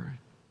pure.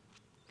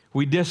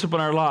 We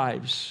discipline our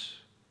lives.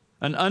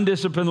 An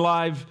undisciplined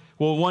life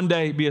will one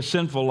day be a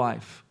sinful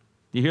life.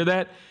 You hear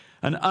that?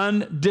 An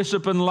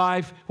undisciplined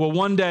life will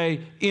one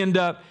day end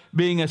up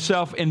being a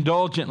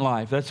self-indulgent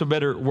life. That's a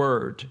better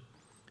word.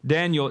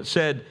 Daniel, it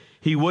said,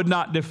 he would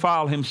not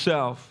defile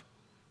himself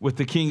with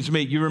the king's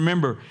meat. You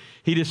remember,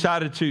 he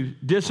decided to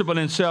discipline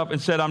himself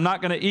and said, "I'm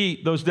not going to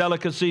eat those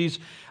delicacies.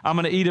 I'm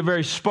going to eat a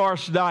very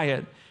sparse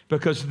diet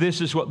because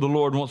this is what the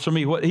Lord wants from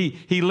me."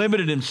 He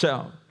limited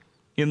himself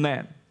in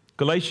that.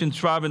 Galatians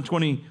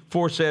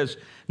 5:24 says,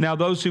 "Now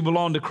those who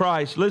belong to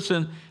Christ,"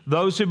 listen,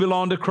 "those who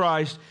belong to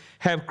Christ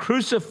have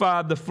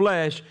crucified the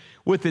flesh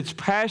with its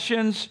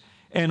passions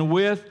and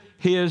with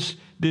his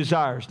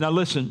desires." Now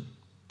listen,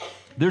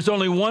 there's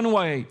only one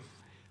way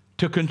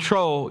to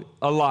control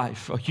a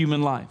life, a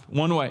human life.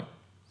 One way.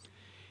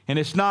 And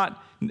it's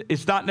not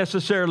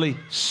necessarily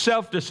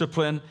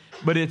self-discipline,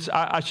 but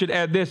I should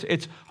add this,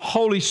 it's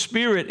Holy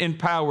Spirit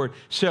empowered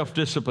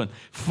self-discipline.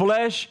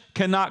 Flesh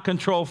cannot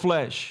control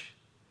flesh.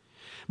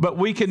 But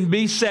we can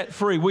be set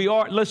free. We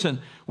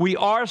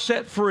are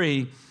set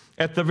free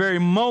at the very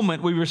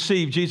moment we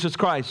receive Jesus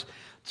Christ.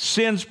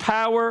 Sin's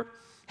power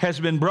has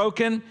been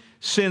broken.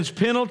 Sin's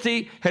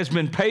penalty has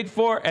been paid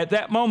for. At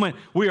that moment,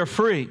 we are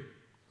free.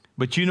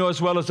 But you know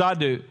as well as I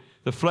do,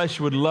 the flesh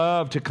would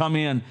love to come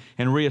in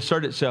and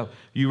reassert itself.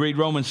 You read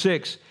Romans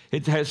 6,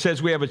 it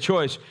says we have a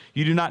choice.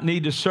 You do not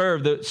need to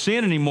serve the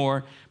sin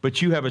anymore,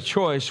 but you have a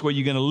choice where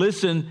you're going to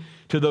listen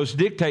to those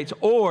dictates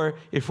or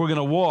if we're going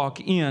to walk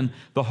in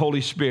the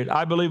Holy Spirit.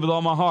 I believe with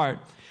all my heart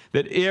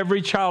that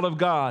every child of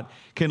God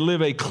can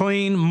live a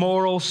clean,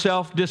 moral,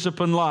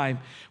 self-disciplined life.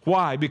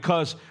 Why?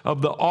 Because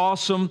of the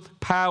awesome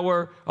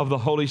power of the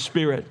Holy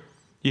Spirit.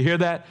 You hear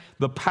that?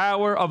 The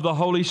power of the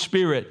Holy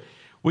Spirit.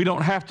 We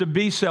don't have to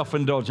be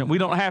self-indulgent. We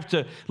don't have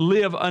to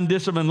live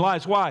undisciplined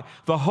lives. Why?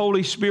 The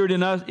Holy Spirit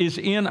in us is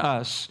in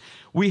us.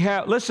 We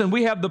have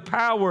the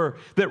power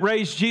that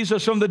raised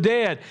Jesus from the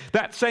dead.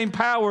 That same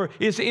power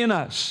is in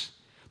us.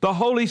 The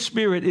Holy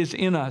Spirit is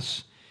in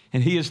us,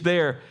 and He is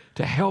there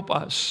to help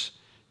us.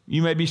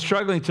 You may be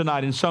struggling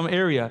tonight in some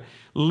area.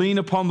 Lean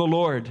upon the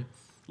Lord.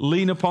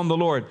 Lean upon the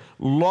Lord.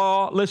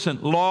 Law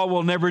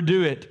will never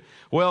do it.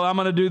 Well, I'm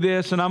going to do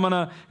this, and I'm going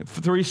to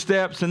 3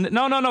 steps. And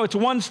no, it's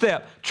 1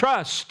 step.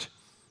 Trust.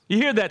 You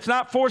hear that? It's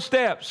not 4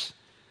 steps.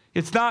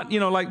 It's not,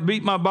 like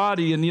beat my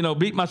body and,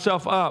 beat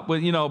myself up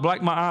with,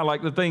 black my eye,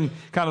 like the thing,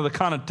 kind of the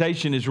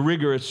connotation is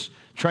rigorous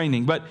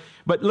training. But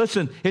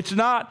listen, it's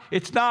not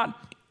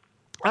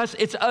us,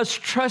 it's us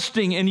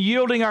trusting and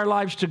yielding our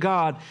lives to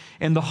God,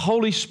 and the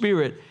Holy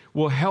Spirit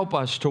will help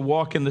us to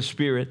walk in the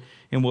Spirit,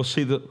 and we'll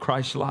see the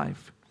Christ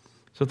life.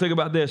 So think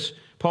about this.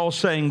 Paul's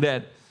saying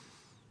that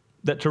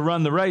to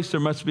run the race, there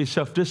must be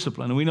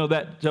self-discipline. And we know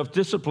that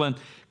self-discipline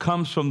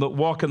comes from the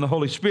walk in the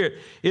Holy Spirit.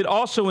 It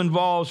also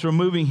involves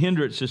removing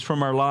hindrances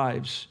from our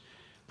lives.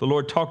 The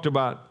Lord talked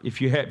about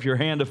if your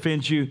hand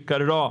offends you,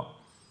 cut it off.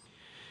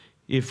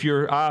 If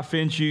your eye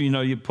offends you,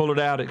 you pull it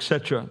out,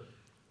 etc.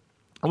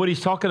 What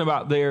he's talking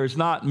about there is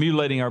not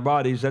mutilating our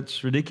bodies.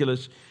 That's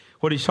ridiculous.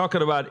 What he's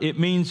talking about, it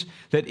means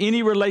that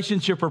any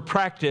relationship or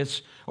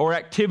practice or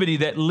activity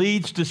that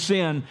leads to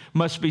sin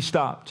must be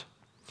stopped.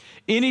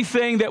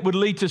 Anything that would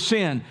lead to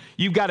sin,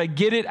 you've got to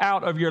get it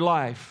out of your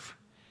life.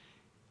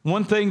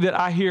 One thing that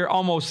I hear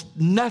almost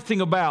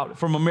nothing about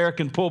from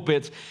American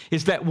pulpits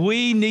is that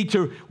we need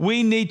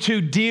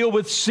to deal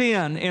with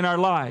sin in our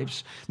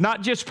lives.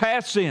 Not just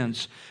past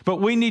sins, but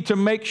we need to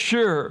make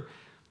sure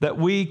that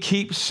we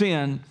keep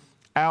sin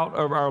out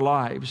of our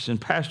lives.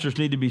 And pastors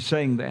need to be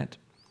saying that.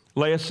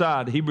 Lay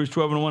aside, Hebrews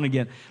 12:1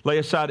 again, lay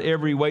aside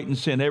every weight and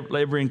sin,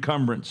 every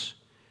encumbrance.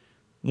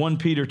 1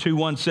 Peter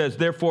 2:1 says,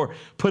 therefore,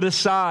 put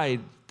aside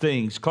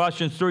things.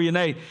 Colossians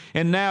 3:8,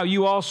 and now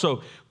you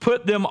also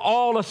put them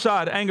all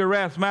aside. Anger,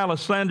 wrath,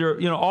 malice, slander,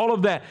 all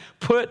of that.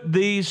 Put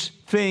these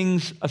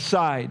things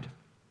aside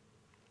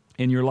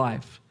in your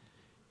life.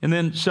 And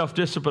then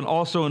self-discipline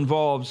also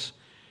involves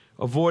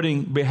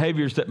avoiding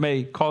behaviors that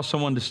may cause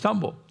someone to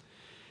stumble.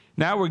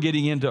 Now we're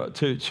getting into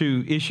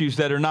issues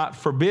that are not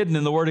forbidden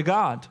in the Word of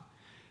God.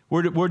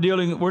 We're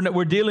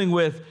dealing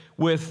with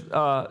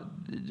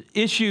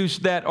issues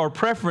that are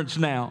preference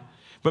now.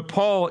 But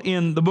Paul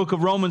in the book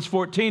of Romans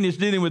 14 is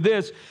dealing with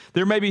this.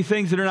 There may be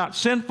things that are not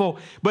sinful,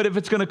 but if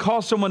it's going to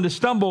cause someone to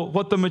stumble,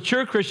 what the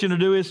mature Christian will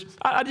do is,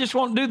 I just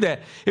won't do that.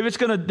 If it's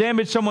going to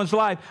damage someone's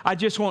life, I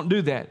just won't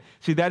do that.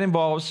 See, that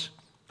involves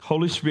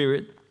Holy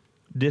Spirit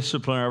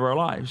discipline of our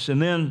lives.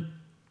 And then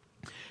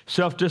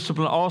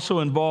self-discipline also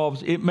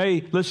involves,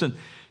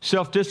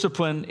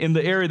 self-discipline in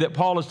the area that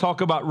Paul is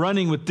talking about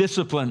running with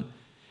discipline.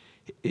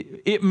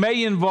 It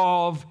may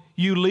involve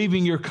you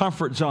leaving your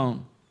comfort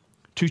zone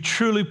to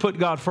truly put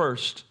God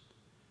first.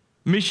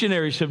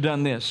 Missionaries have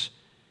done this.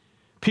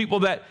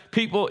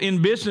 People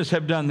in business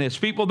have done this.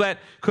 People that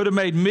could have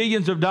made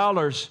millions of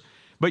dollars,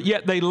 but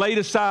yet they laid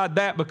aside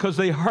that because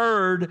they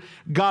heard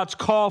God's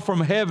call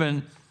from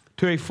heaven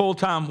to a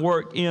full-time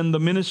work in the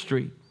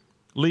ministry,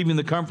 leaving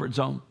the comfort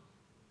zone.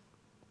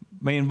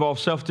 May involve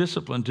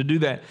self-discipline to do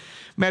that.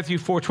 Matthew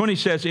 4:20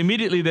 says,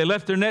 immediately they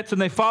left their nets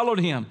and they followed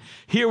him.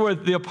 Here were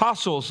the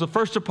apostles, the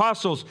first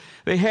apostles.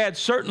 They had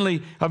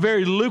certainly a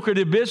very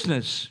lucrative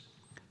business.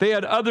 They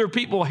had other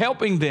people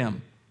helping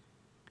them.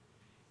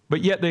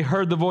 But yet they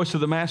heard the voice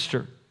of the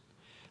master.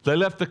 They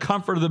left the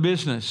comfort of the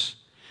business.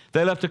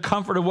 They left the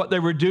comfort of what they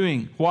were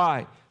doing.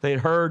 Why? They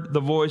had heard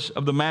the voice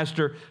of the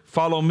master,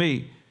 follow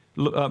me.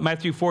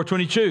 Matthew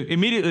 4:22.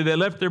 Immediately they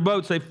left their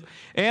boats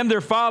and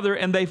their father,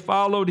 and they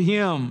followed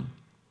him.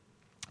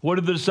 What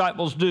did the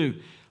disciples do?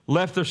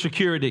 Left their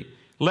security,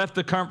 left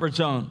the comfort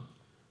zone.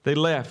 They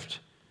left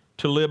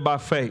to live by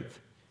faith.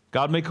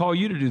 God may call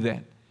you to do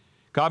that.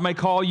 God may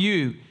call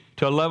you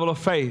to a level of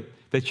faith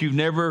that you've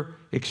never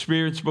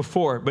experienced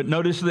before. But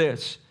notice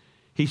this.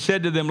 He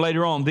said to them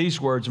later on these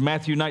words,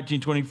 Matthew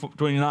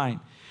 19:29.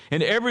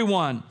 And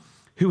everyone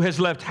who has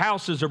left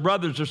houses or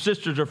brothers or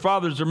sisters or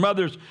fathers or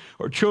mothers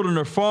or children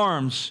or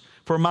farms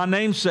for my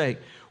name's sake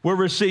will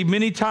receive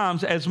many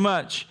times as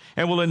much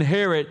and will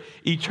inherit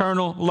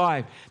eternal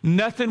life.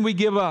 Nothing we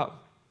give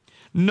up,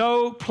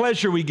 no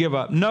pleasure we give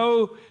up,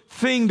 no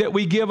thing that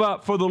we give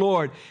up for the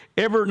Lord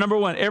number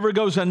one, ever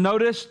goes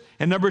unnoticed,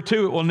 and number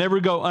two, it will never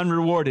go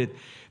unrewarded.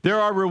 There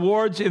are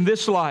rewards in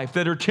this life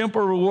that are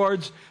temporal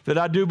rewards that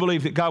I do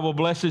believe that God will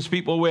bless his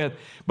people with,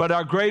 but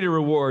our greater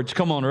rewards,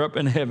 are up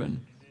in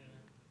heaven.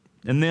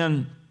 And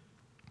then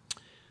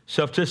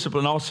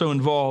self-discipline also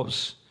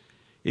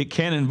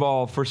can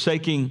involve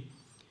forsaking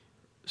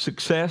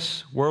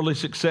success, worldly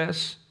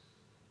success,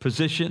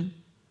 position,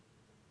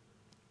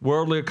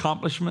 worldly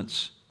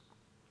accomplishments,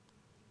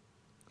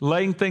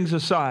 laying things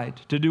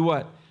aside to do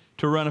what?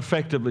 To run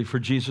effectively for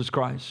Jesus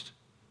Christ.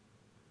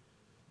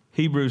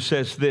 Hebrews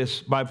says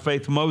this, by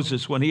faith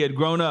Moses, when he had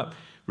grown up,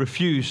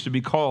 refused to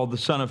be called the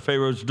son of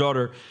Pharaoh's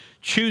daughter,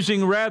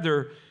 choosing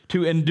rather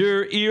to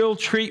endure ill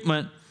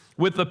treatment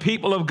with the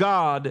people of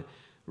God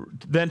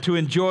than to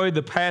enjoy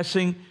the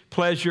passing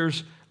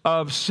pleasures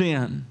of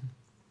sin.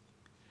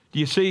 Do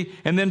you see?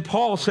 And then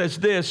Paul says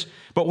this,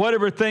 but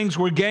whatever things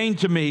were gained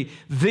to me,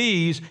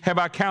 these have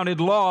I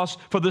counted loss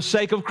for the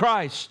sake of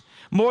Christ.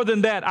 More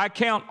than that, I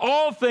count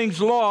all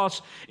things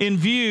lost in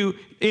view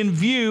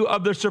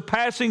of the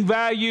surpassing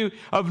value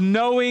of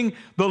knowing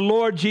the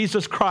Lord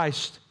Jesus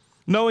Christ.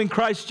 Knowing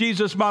Christ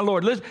Jesus my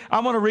Lord. Listen,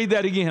 I'm going to read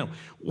that again.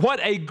 What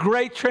a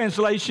great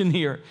translation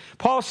here.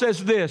 Paul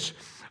says this,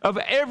 of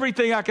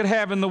everything I could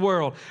have in the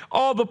world,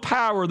 all the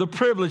power, the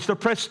privilege, the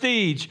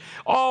prestige,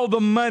 all the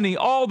money,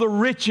 all the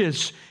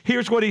riches.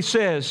 Here's what he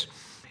says.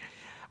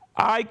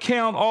 I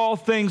count all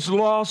things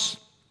lost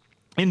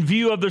in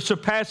view of the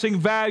surpassing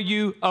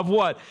value of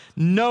what?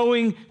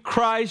 Knowing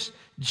Christ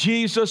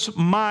Jesus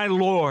my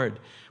Lord,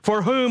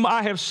 for whom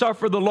I have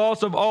suffered the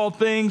loss of all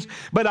things,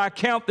 but I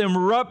count them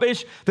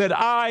rubbish that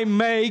I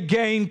may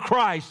gain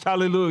Christ.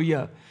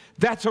 Hallelujah.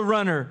 That's a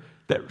runner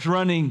that's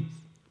running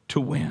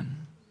to win.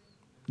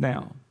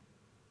 Now,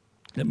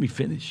 let me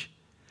finish.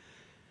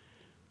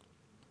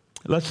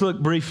 Let's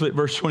look briefly at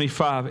verse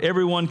 25.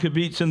 Everyone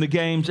competes in the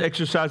games,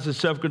 exercises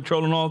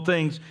self-control in all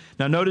things.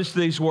 Now notice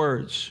these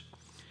words,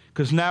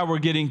 because now we're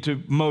getting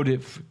to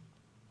motive.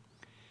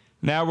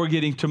 Now we're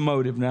getting to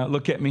motive. Now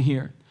look at me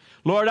here.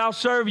 Lord, I'll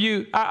serve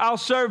you. I'll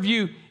serve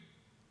you.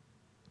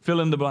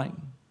 Fill in the blank.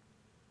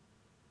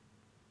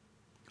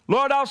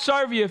 Lord, I'll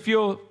serve you if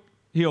you'll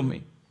heal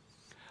me.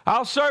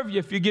 I'll serve you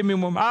if you give me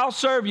more. I'll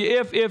serve you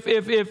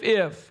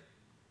if.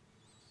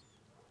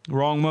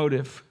 Wrong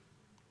motive.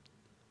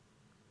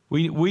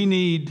 We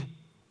need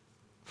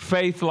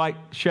faith like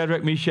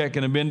Shadrach, Meshach,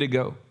 and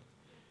Abednego.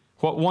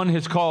 What one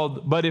has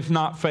called, but if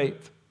not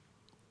faith.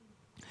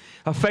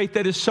 A faith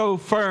that is so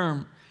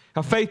firm.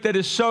 A faith that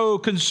is so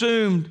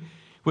consumed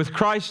with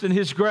Christ and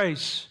His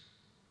grace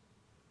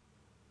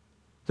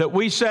that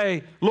we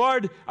say,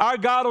 Lord, our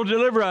God will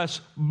deliver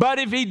us, but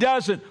if He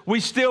doesn't, we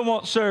still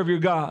won't serve your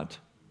God.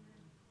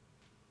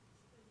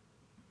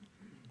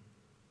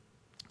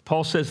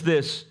 Paul says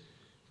this,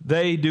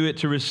 they do it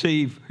to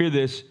receive, hear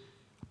this,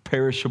 a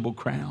perishable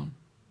crown.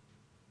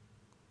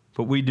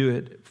 But we do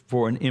it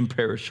for an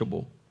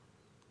imperishable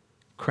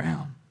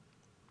crown.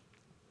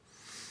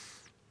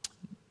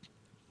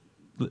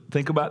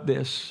 Think about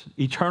this.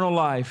 Eternal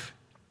life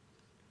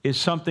is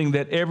something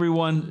that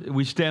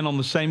we stand on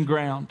the same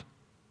ground.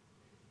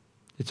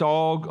 It's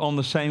all on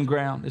the same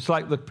ground. It's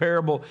like the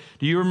parable.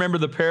 Do you remember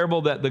the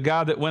parable that the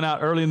guy that went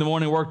out early in the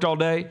morning worked all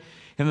day?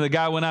 And then the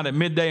guy went out at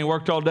midday and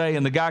worked all day.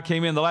 And the guy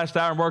came in the last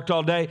hour and worked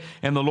all day.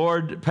 And the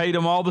Lord paid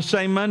him all the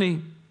same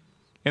money.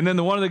 And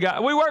then one of the guys,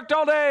 we worked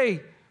all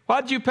day.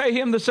 Why'd you pay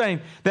him the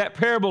same? That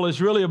parable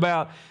is really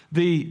about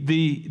the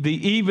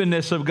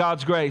evenness of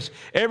God's grace.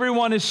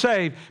 Everyone is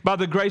saved by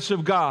the grace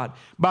of God,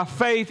 by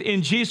faith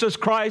in Jesus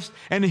Christ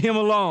and Him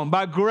alone,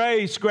 by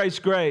grace, grace,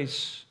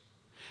 grace.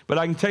 But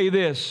I can tell you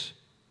this,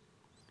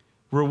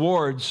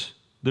 rewards,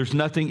 there's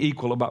nothing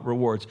equal about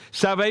rewards.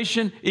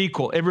 Salvation,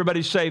 equal.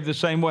 Everybody's saved the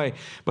same way.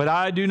 But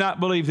I do not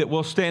believe that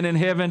we'll stand in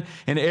heaven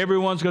and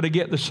everyone's going to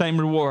get the same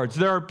rewards.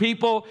 There are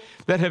people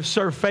that have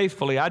served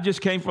faithfully. I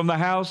just came from the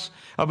house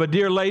of a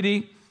dear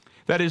lady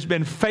that has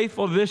been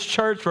faithful to this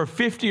church for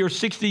 50 or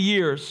 60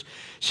 years.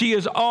 She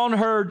is on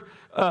her,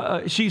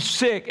 she's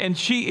sick and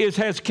she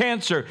has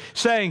cancer,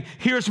 saying,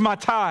 here's my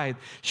tithe.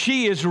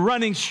 She is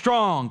running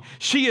strong.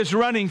 She is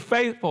running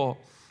faithful.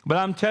 But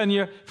I'm telling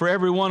you, for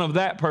every one of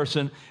that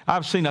person,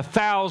 I've seen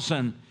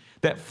 1,000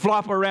 that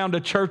flop around to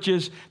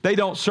churches. They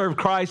don't serve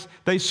Christ.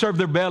 They serve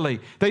their belly.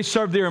 They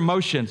serve their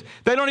emotions.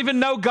 They don't even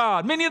know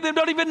God. Many of them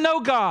don't even know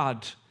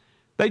God.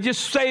 They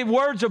just say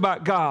words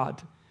about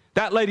God.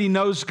 That lady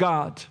knows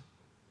God.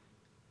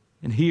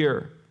 And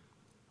here,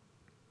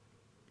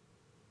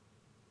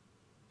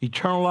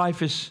 eternal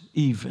life is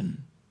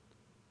even.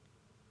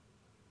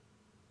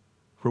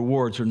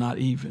 Rewards are not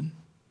even.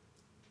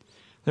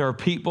 There are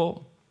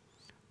people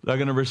that are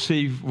going to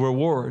receive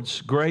rewards,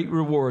 great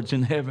rewards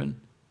in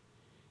heaven.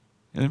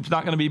 And it's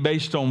not going to be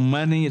based on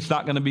money. It's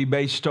not going to be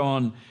based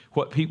on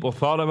what people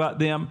thought about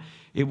them.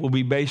 It will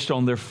be based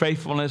on their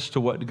faithfulness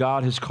to what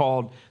God has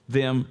called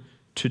them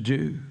to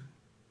do.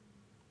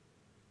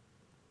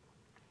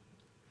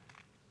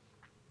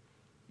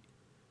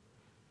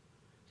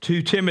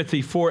 Two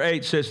Timothy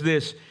 4:8 says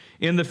this,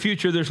 in the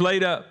future there's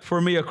laid up for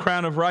me a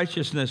crown of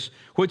righteousness,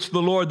 which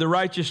the Lord, the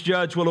righteous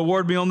judge, will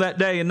award me on that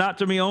day, and not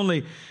to me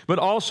only, but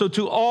also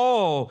to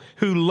all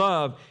who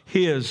love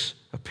His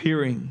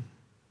appearing.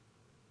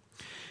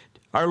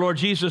 Our Lord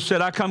Jesus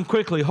said, I come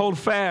quickly, hold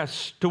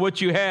fast to what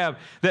you have,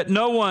 that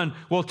no one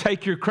will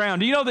take your crown.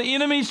 Do you know the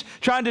enemy's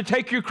trying to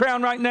take your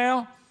crown right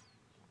now?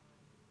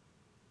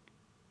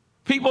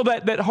 People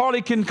that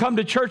hardly can come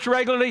to church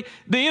regularly,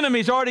 the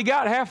enemy's already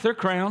got half their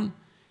crown.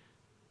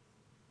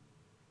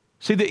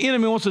 See, the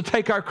enemy wants to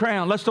take our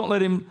crown. Let's don't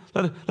let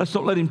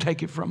him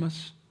take it from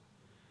us.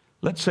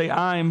 Let's say,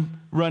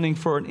 I'm running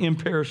for an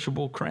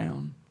imperishable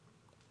crown.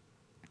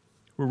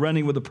 We're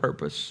running with a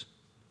purpose.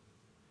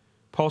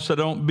 Paul said,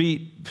 I don't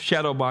beat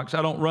shadow box.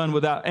 I don't run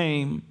without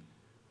aim.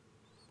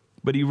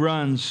 But he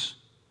runs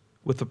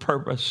with a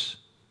purpose,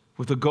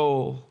 with a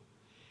goal.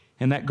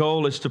 And that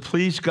goal is to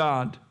please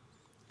God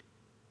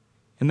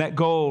And that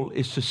goal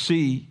is to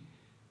see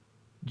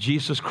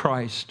Jesus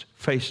Christ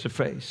face to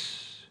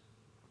face.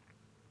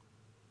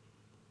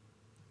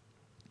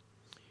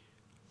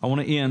 I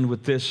want to end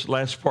with this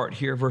last part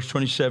here, verse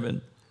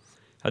 27.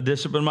 I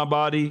discipline my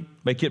body,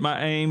 make it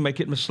my aim, make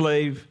it my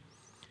slave,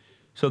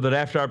 so that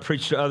after I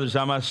preach to others,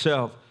 I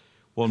myself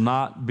will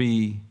not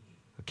be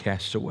a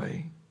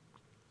castaway,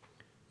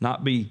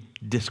 not be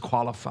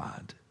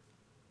disqualified.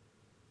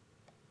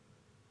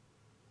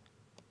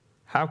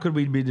 How could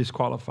we be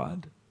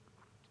disqualified?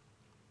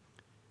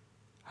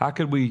 How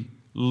could we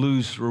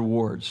lose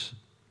rewards?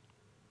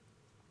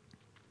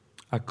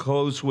 I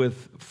close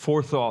with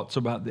 4 thoughts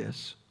about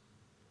this.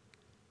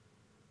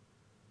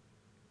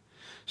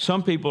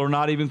 Some people are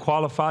not even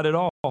qualified at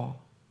all.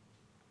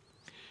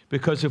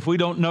 Because if we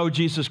don't know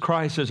Jesus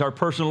Christ as our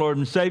personal Lord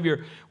and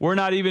Savior, we're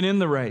not even in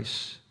the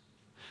race.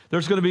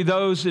 There's going to be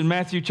those in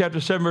Matthew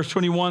chapter 7, verse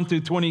 21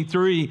 through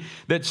 23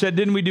 that said,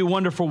 didn't we do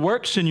wonderful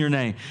works in your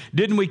name?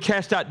 Didn't we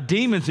cast out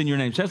demons in your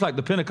name? Sounds like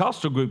the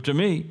Pentecostal group to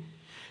me.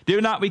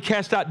 Did not we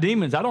cast out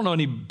demons? I don't know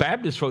any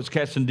Baptist folks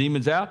casting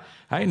demons out.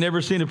 I ain't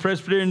never seen a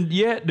Presbyterian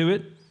yet do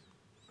it.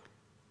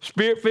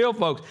 Spirit-filled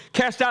folks.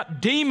 Cast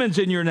out demons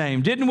in your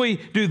name. Didn't we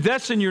do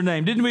this in your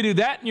name? Didn't we do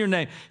that in your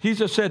name?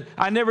 Jesus said,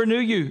 I never knew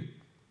you.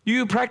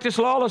 You practice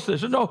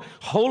lawlessness. There's no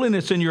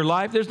holiness in your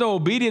life. There's no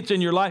obedience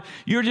in your life.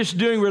 You're just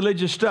doing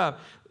religious stuff.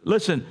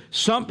 Listen,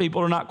 some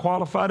people are not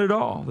qualified at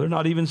all. They're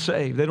not even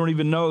saved. They don't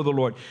even know the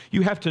Lord.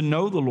 You have to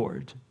know the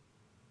Lord.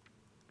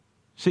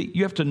 See,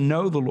 you have to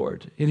know the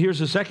Lord. And here's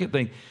the second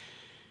thing.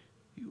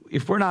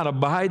 If we're not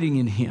abiding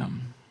in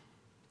Him,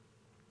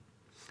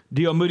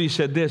 D.L. Moody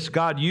said this,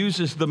 God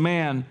uses the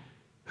man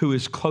who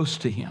is close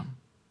to Him.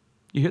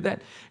 You hear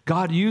that?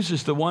 God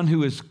uses the one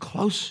who is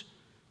close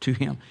to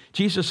Him.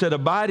 Jesus said,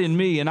 abide in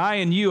me and I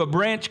in you. A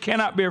branch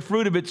cannot bear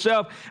fruit of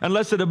itself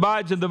unless it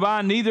abides in the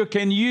vine. Neither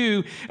can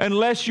you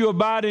unless you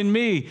abide in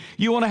me.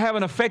 You want to have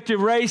an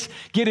effective race?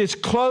 Get as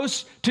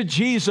close to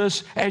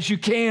Jesus as you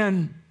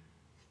can.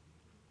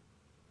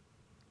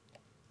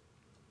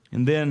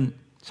 And then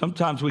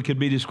sometimes we could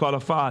be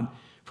disqualified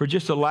for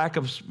just a lack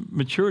of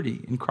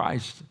maturity in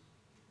Christ.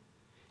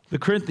 The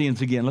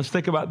Corinthians again, let's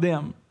think about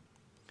them.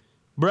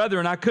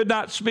 Brethren, I could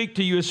not speak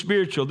to you as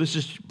spiritual. This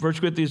is 1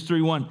 Corinthians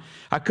 3:1.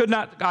 I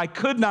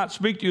could not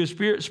speak to you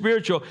as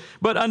spiritual,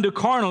 but unto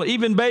carnal,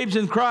 even babes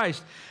in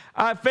Christ.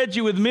 I fed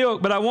you with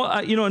milk, but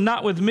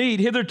not with meat.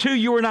 Hitherto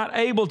you were not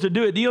able to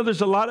do it.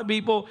 There's a lot of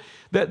people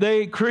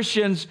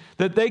Christians,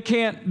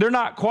 they're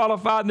not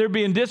qualified and they're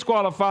being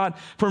disqualified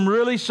from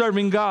really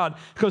serving God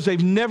because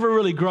they've never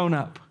really grown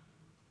up.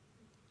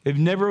 They've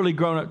never really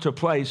grown up to a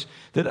place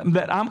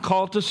that I'm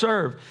called to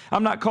serve.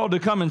 I'm not called to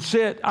come and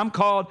sit. I'm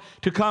called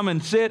to come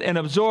and sit and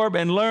absorb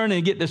and learn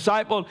and get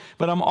discipled,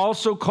 but I'm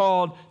also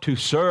called to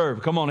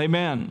serve. Come on,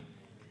 amen.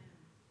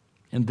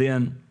 And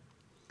then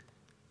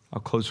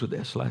I'll close with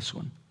this last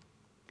one.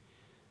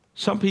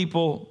 Some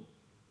people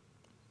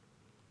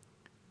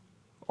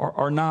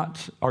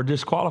are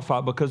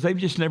disqualified because they've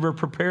just never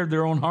prepared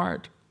their own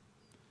heart.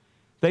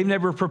 They've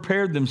never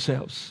prepared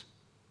themselves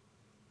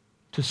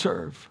to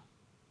serve.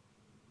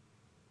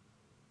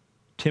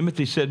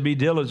 Timothy said, be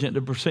diligent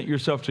to present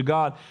yourself to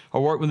God,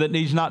 a workman that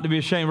needs not to be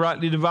ashamed,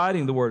 rightly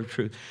dividing the word of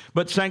truth,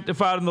 but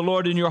sanctified in the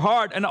Lord in your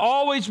heart, and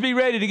always be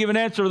ready to give an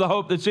answer to the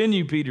hope that's in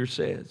you, Peter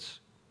says.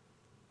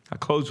 I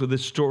close with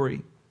this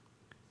story.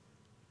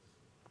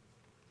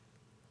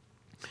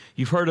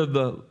 You've heard of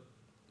the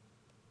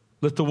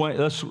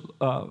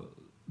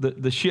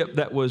ship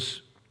that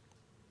was,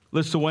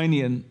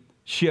 Lithuanian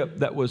ship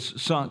that was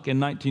sunk in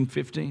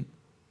 1915.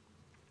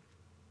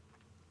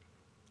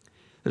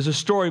 There's a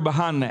story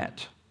behind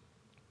that.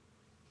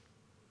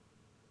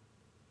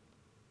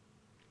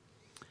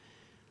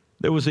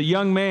 There was a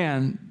young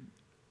man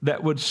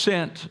that was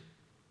sent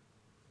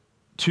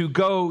to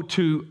go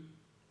to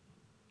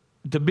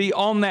be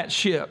on that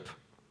ship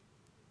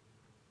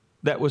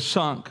that was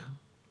sunk.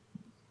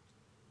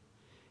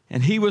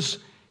 And he was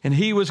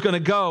going to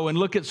go and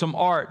look at some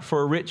art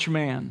for a rich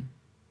man.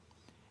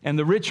 And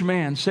the rich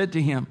man said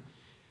to him,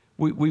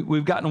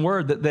 we've gotten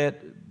word that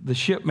the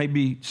ship may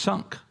be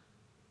sunk.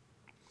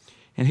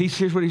 And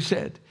here's what he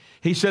said.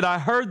 He said, I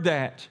heard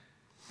that.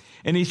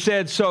 And he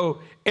said,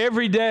 so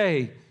every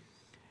day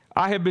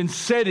I have been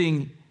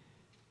sitting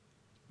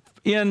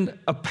in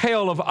a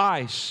pail of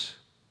ice.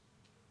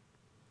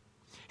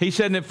 He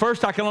said, and at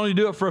first I can only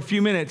do it for a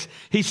few minutes.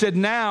 He said,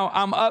 now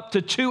I'm up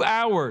to 2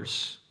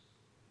 hours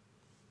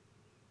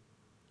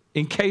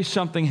in case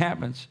something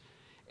happens.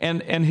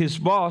 And his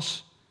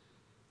boss,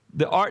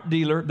 the art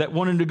dealer that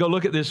wanted to go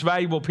look at this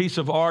valuable piece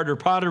of art or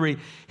pottery,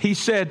 he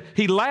said,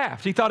 he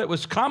laughed. He thought it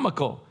was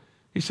comical.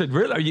 He said,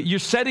 really? You're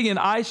setting in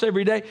ice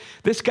every day?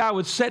 This guy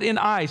would set in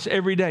ice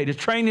every day to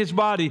train his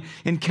body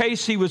in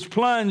case he was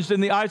plunged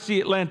in the icy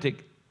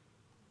Atlantic.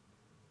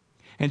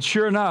 And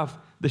sure enough,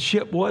 the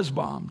ship was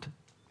bombed.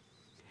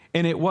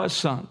 And it was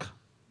sunk.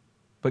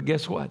 But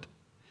guess what?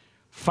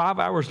 5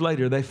 hours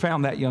later, they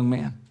found that young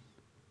man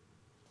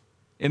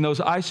in those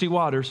icy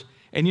waters.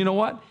 And you know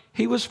what?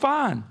 He was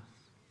fine.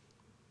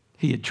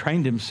 He had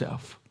trained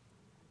himself.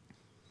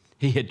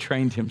 He had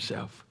trained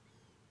himself.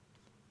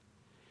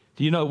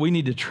 Do you know we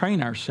need to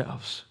train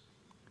ourselves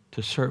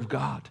to serve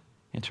God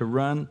and to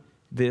run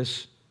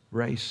this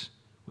race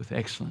with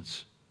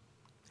excellence?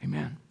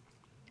 Amen.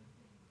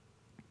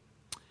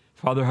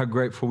 Father, how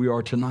grateful we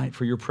are tonight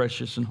for your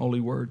precious and holy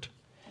word.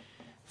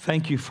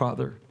 Thank you,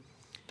 Father,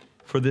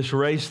 for this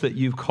race that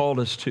you've called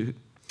us to.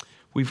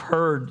 We've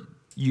heard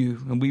you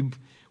and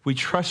we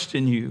trust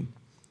in you.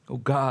 Oh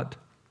God,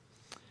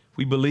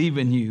 we believe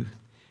in you.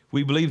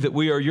 We believe that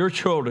we are your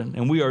children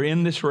and we are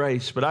in this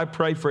race. But I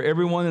pray for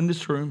everyone in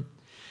this room.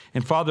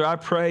 And Father, I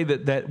pray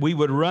that we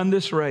would run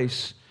this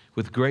race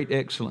with great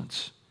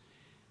excellence.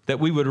 That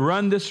we would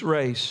run this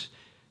race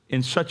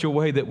in such a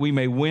way that we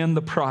may win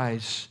the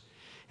prize.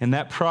 And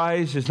that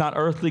prize is not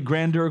earthly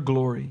grandeur or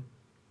glory.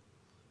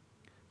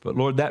 But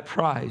Lord, that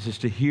prize is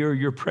to hear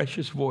your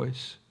precious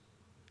voice.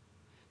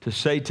 To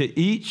say to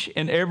each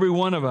and every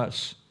one of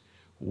us,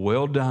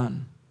 well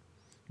done,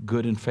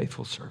 good and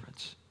faithful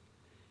servants.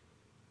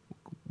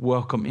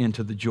 Welcome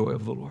into the joy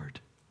of the Lord.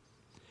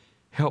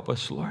 Help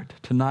us, Lord,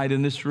 tonight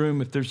in this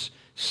room, if there's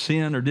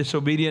sin or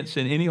disobedience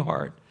in any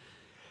heart,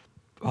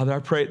 Father, I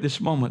pray at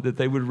this moment that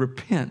they would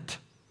repent.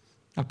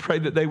 I pray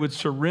that they would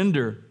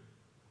surrender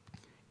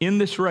in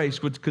this race,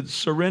 could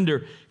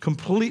surrender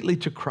completely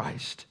to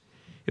Christ.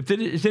 If there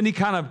is any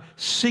kind of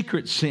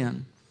secret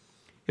sin,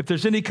 if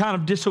there's any kind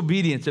of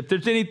disobedience, if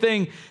there's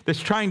anything that's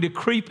trying to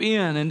creep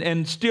in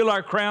and steal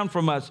our crown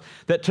from us,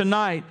 that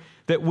tonight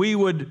that we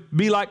would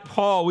be like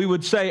Paul, we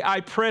would say, I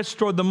press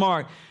toward the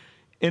mark,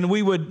 and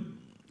we would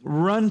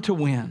run to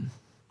win.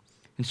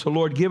 And so,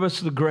 Lord, give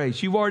us the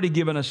grace. You've already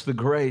given us the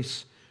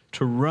grace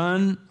to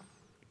run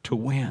to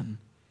win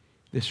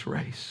this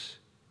race.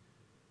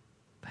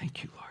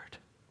 Thank you, Lord.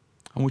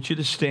 I want you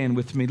to stand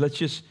with me. Let's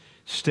just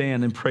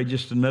stand and pray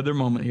just another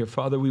moment here.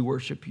 Father, we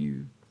worship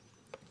you.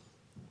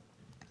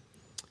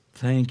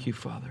 Thank you,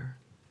 Father.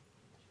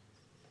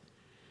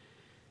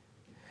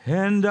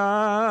 And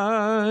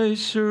I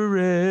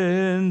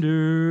surrender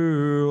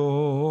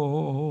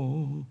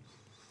all.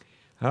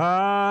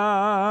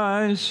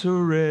 I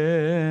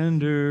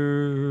surrender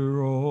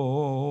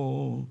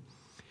all.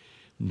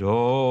 And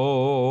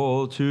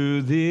all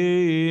to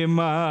thee,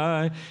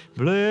 my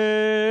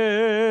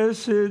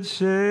blessed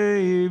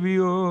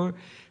Savior,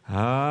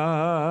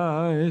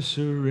 I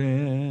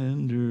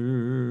surrender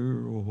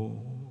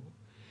all.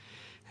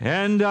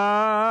 And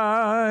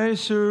I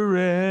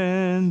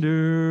surrender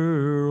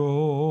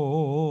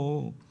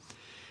all.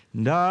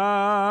 And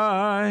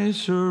I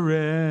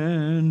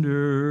surrender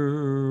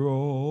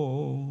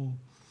all.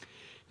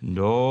 And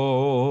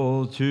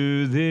all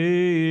to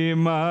thee,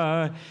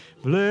 my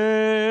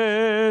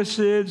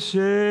blessed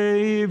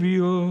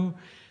Savior,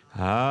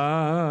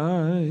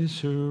 I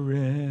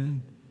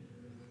surrender.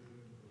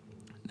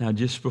 Now,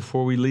 just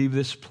before we leave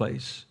this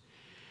place,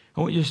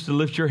 I want you just to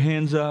lift your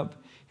hands up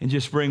and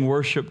just bring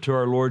worship to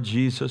our Lord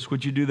Jesus.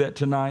 Would you do that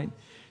tonight?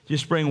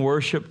 Just bring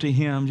worship to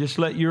Him. Just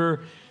let we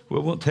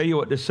won't tell you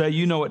what to say.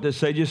 You know what to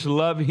say. Just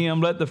love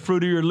Him. Let the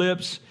fruit of your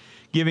lips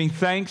giving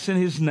thanks in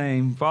His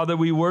name. Father,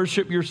 we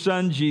worship your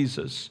Son,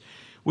 Jesus.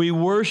 We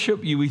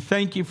worship you. We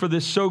thank you for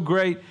this so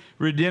great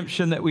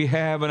redemption that we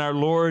have in our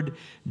Lord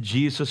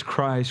Jesus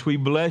Christ. We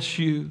bless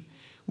you.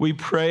 We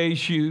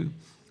praise you.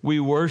 We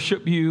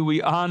worship you.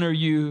 We honor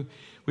you.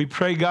 We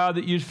pray, God,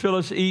 that you'd fill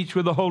us each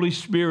with the Holy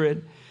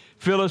Spirit.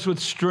 Fill us with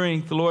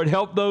strength. Lord,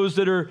 help those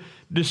that are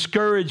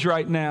discouraged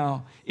right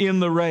now in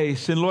the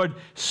race. And Lord,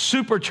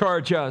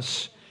 supercharge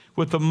us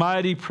with the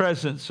mighty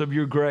presence of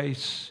your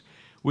grace.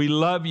 We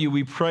love you.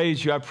 We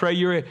praise you. I pray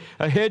you're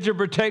a hedge of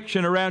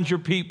protection around your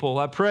people.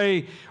 I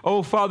pray,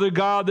 oh Father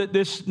God, that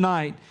this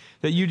night,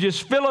 that you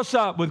just fill us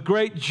up with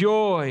great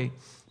joy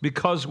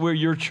because we're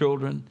your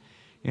children.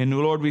 And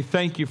Lord, we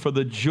thank you for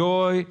the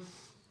joy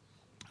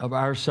of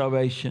our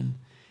salvation.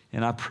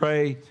 And I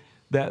pray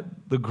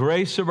that the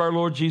grace of our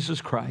Lord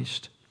Jesus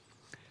Christ,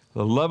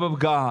 the love of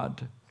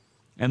God,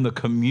 and the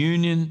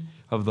communion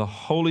of the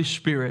Holy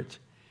Spirit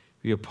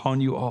be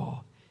upon you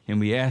all. And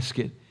we ask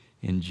it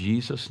in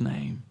Jesus'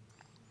 name.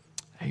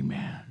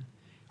 Amen.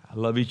 I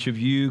love each of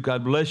you.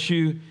 God bless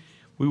you.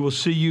 We will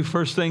see you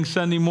first thing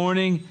Sunday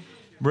morning.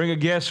 Bring a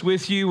guest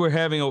with you. We're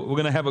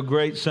going to have a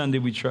great Sunday,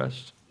 we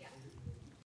trust.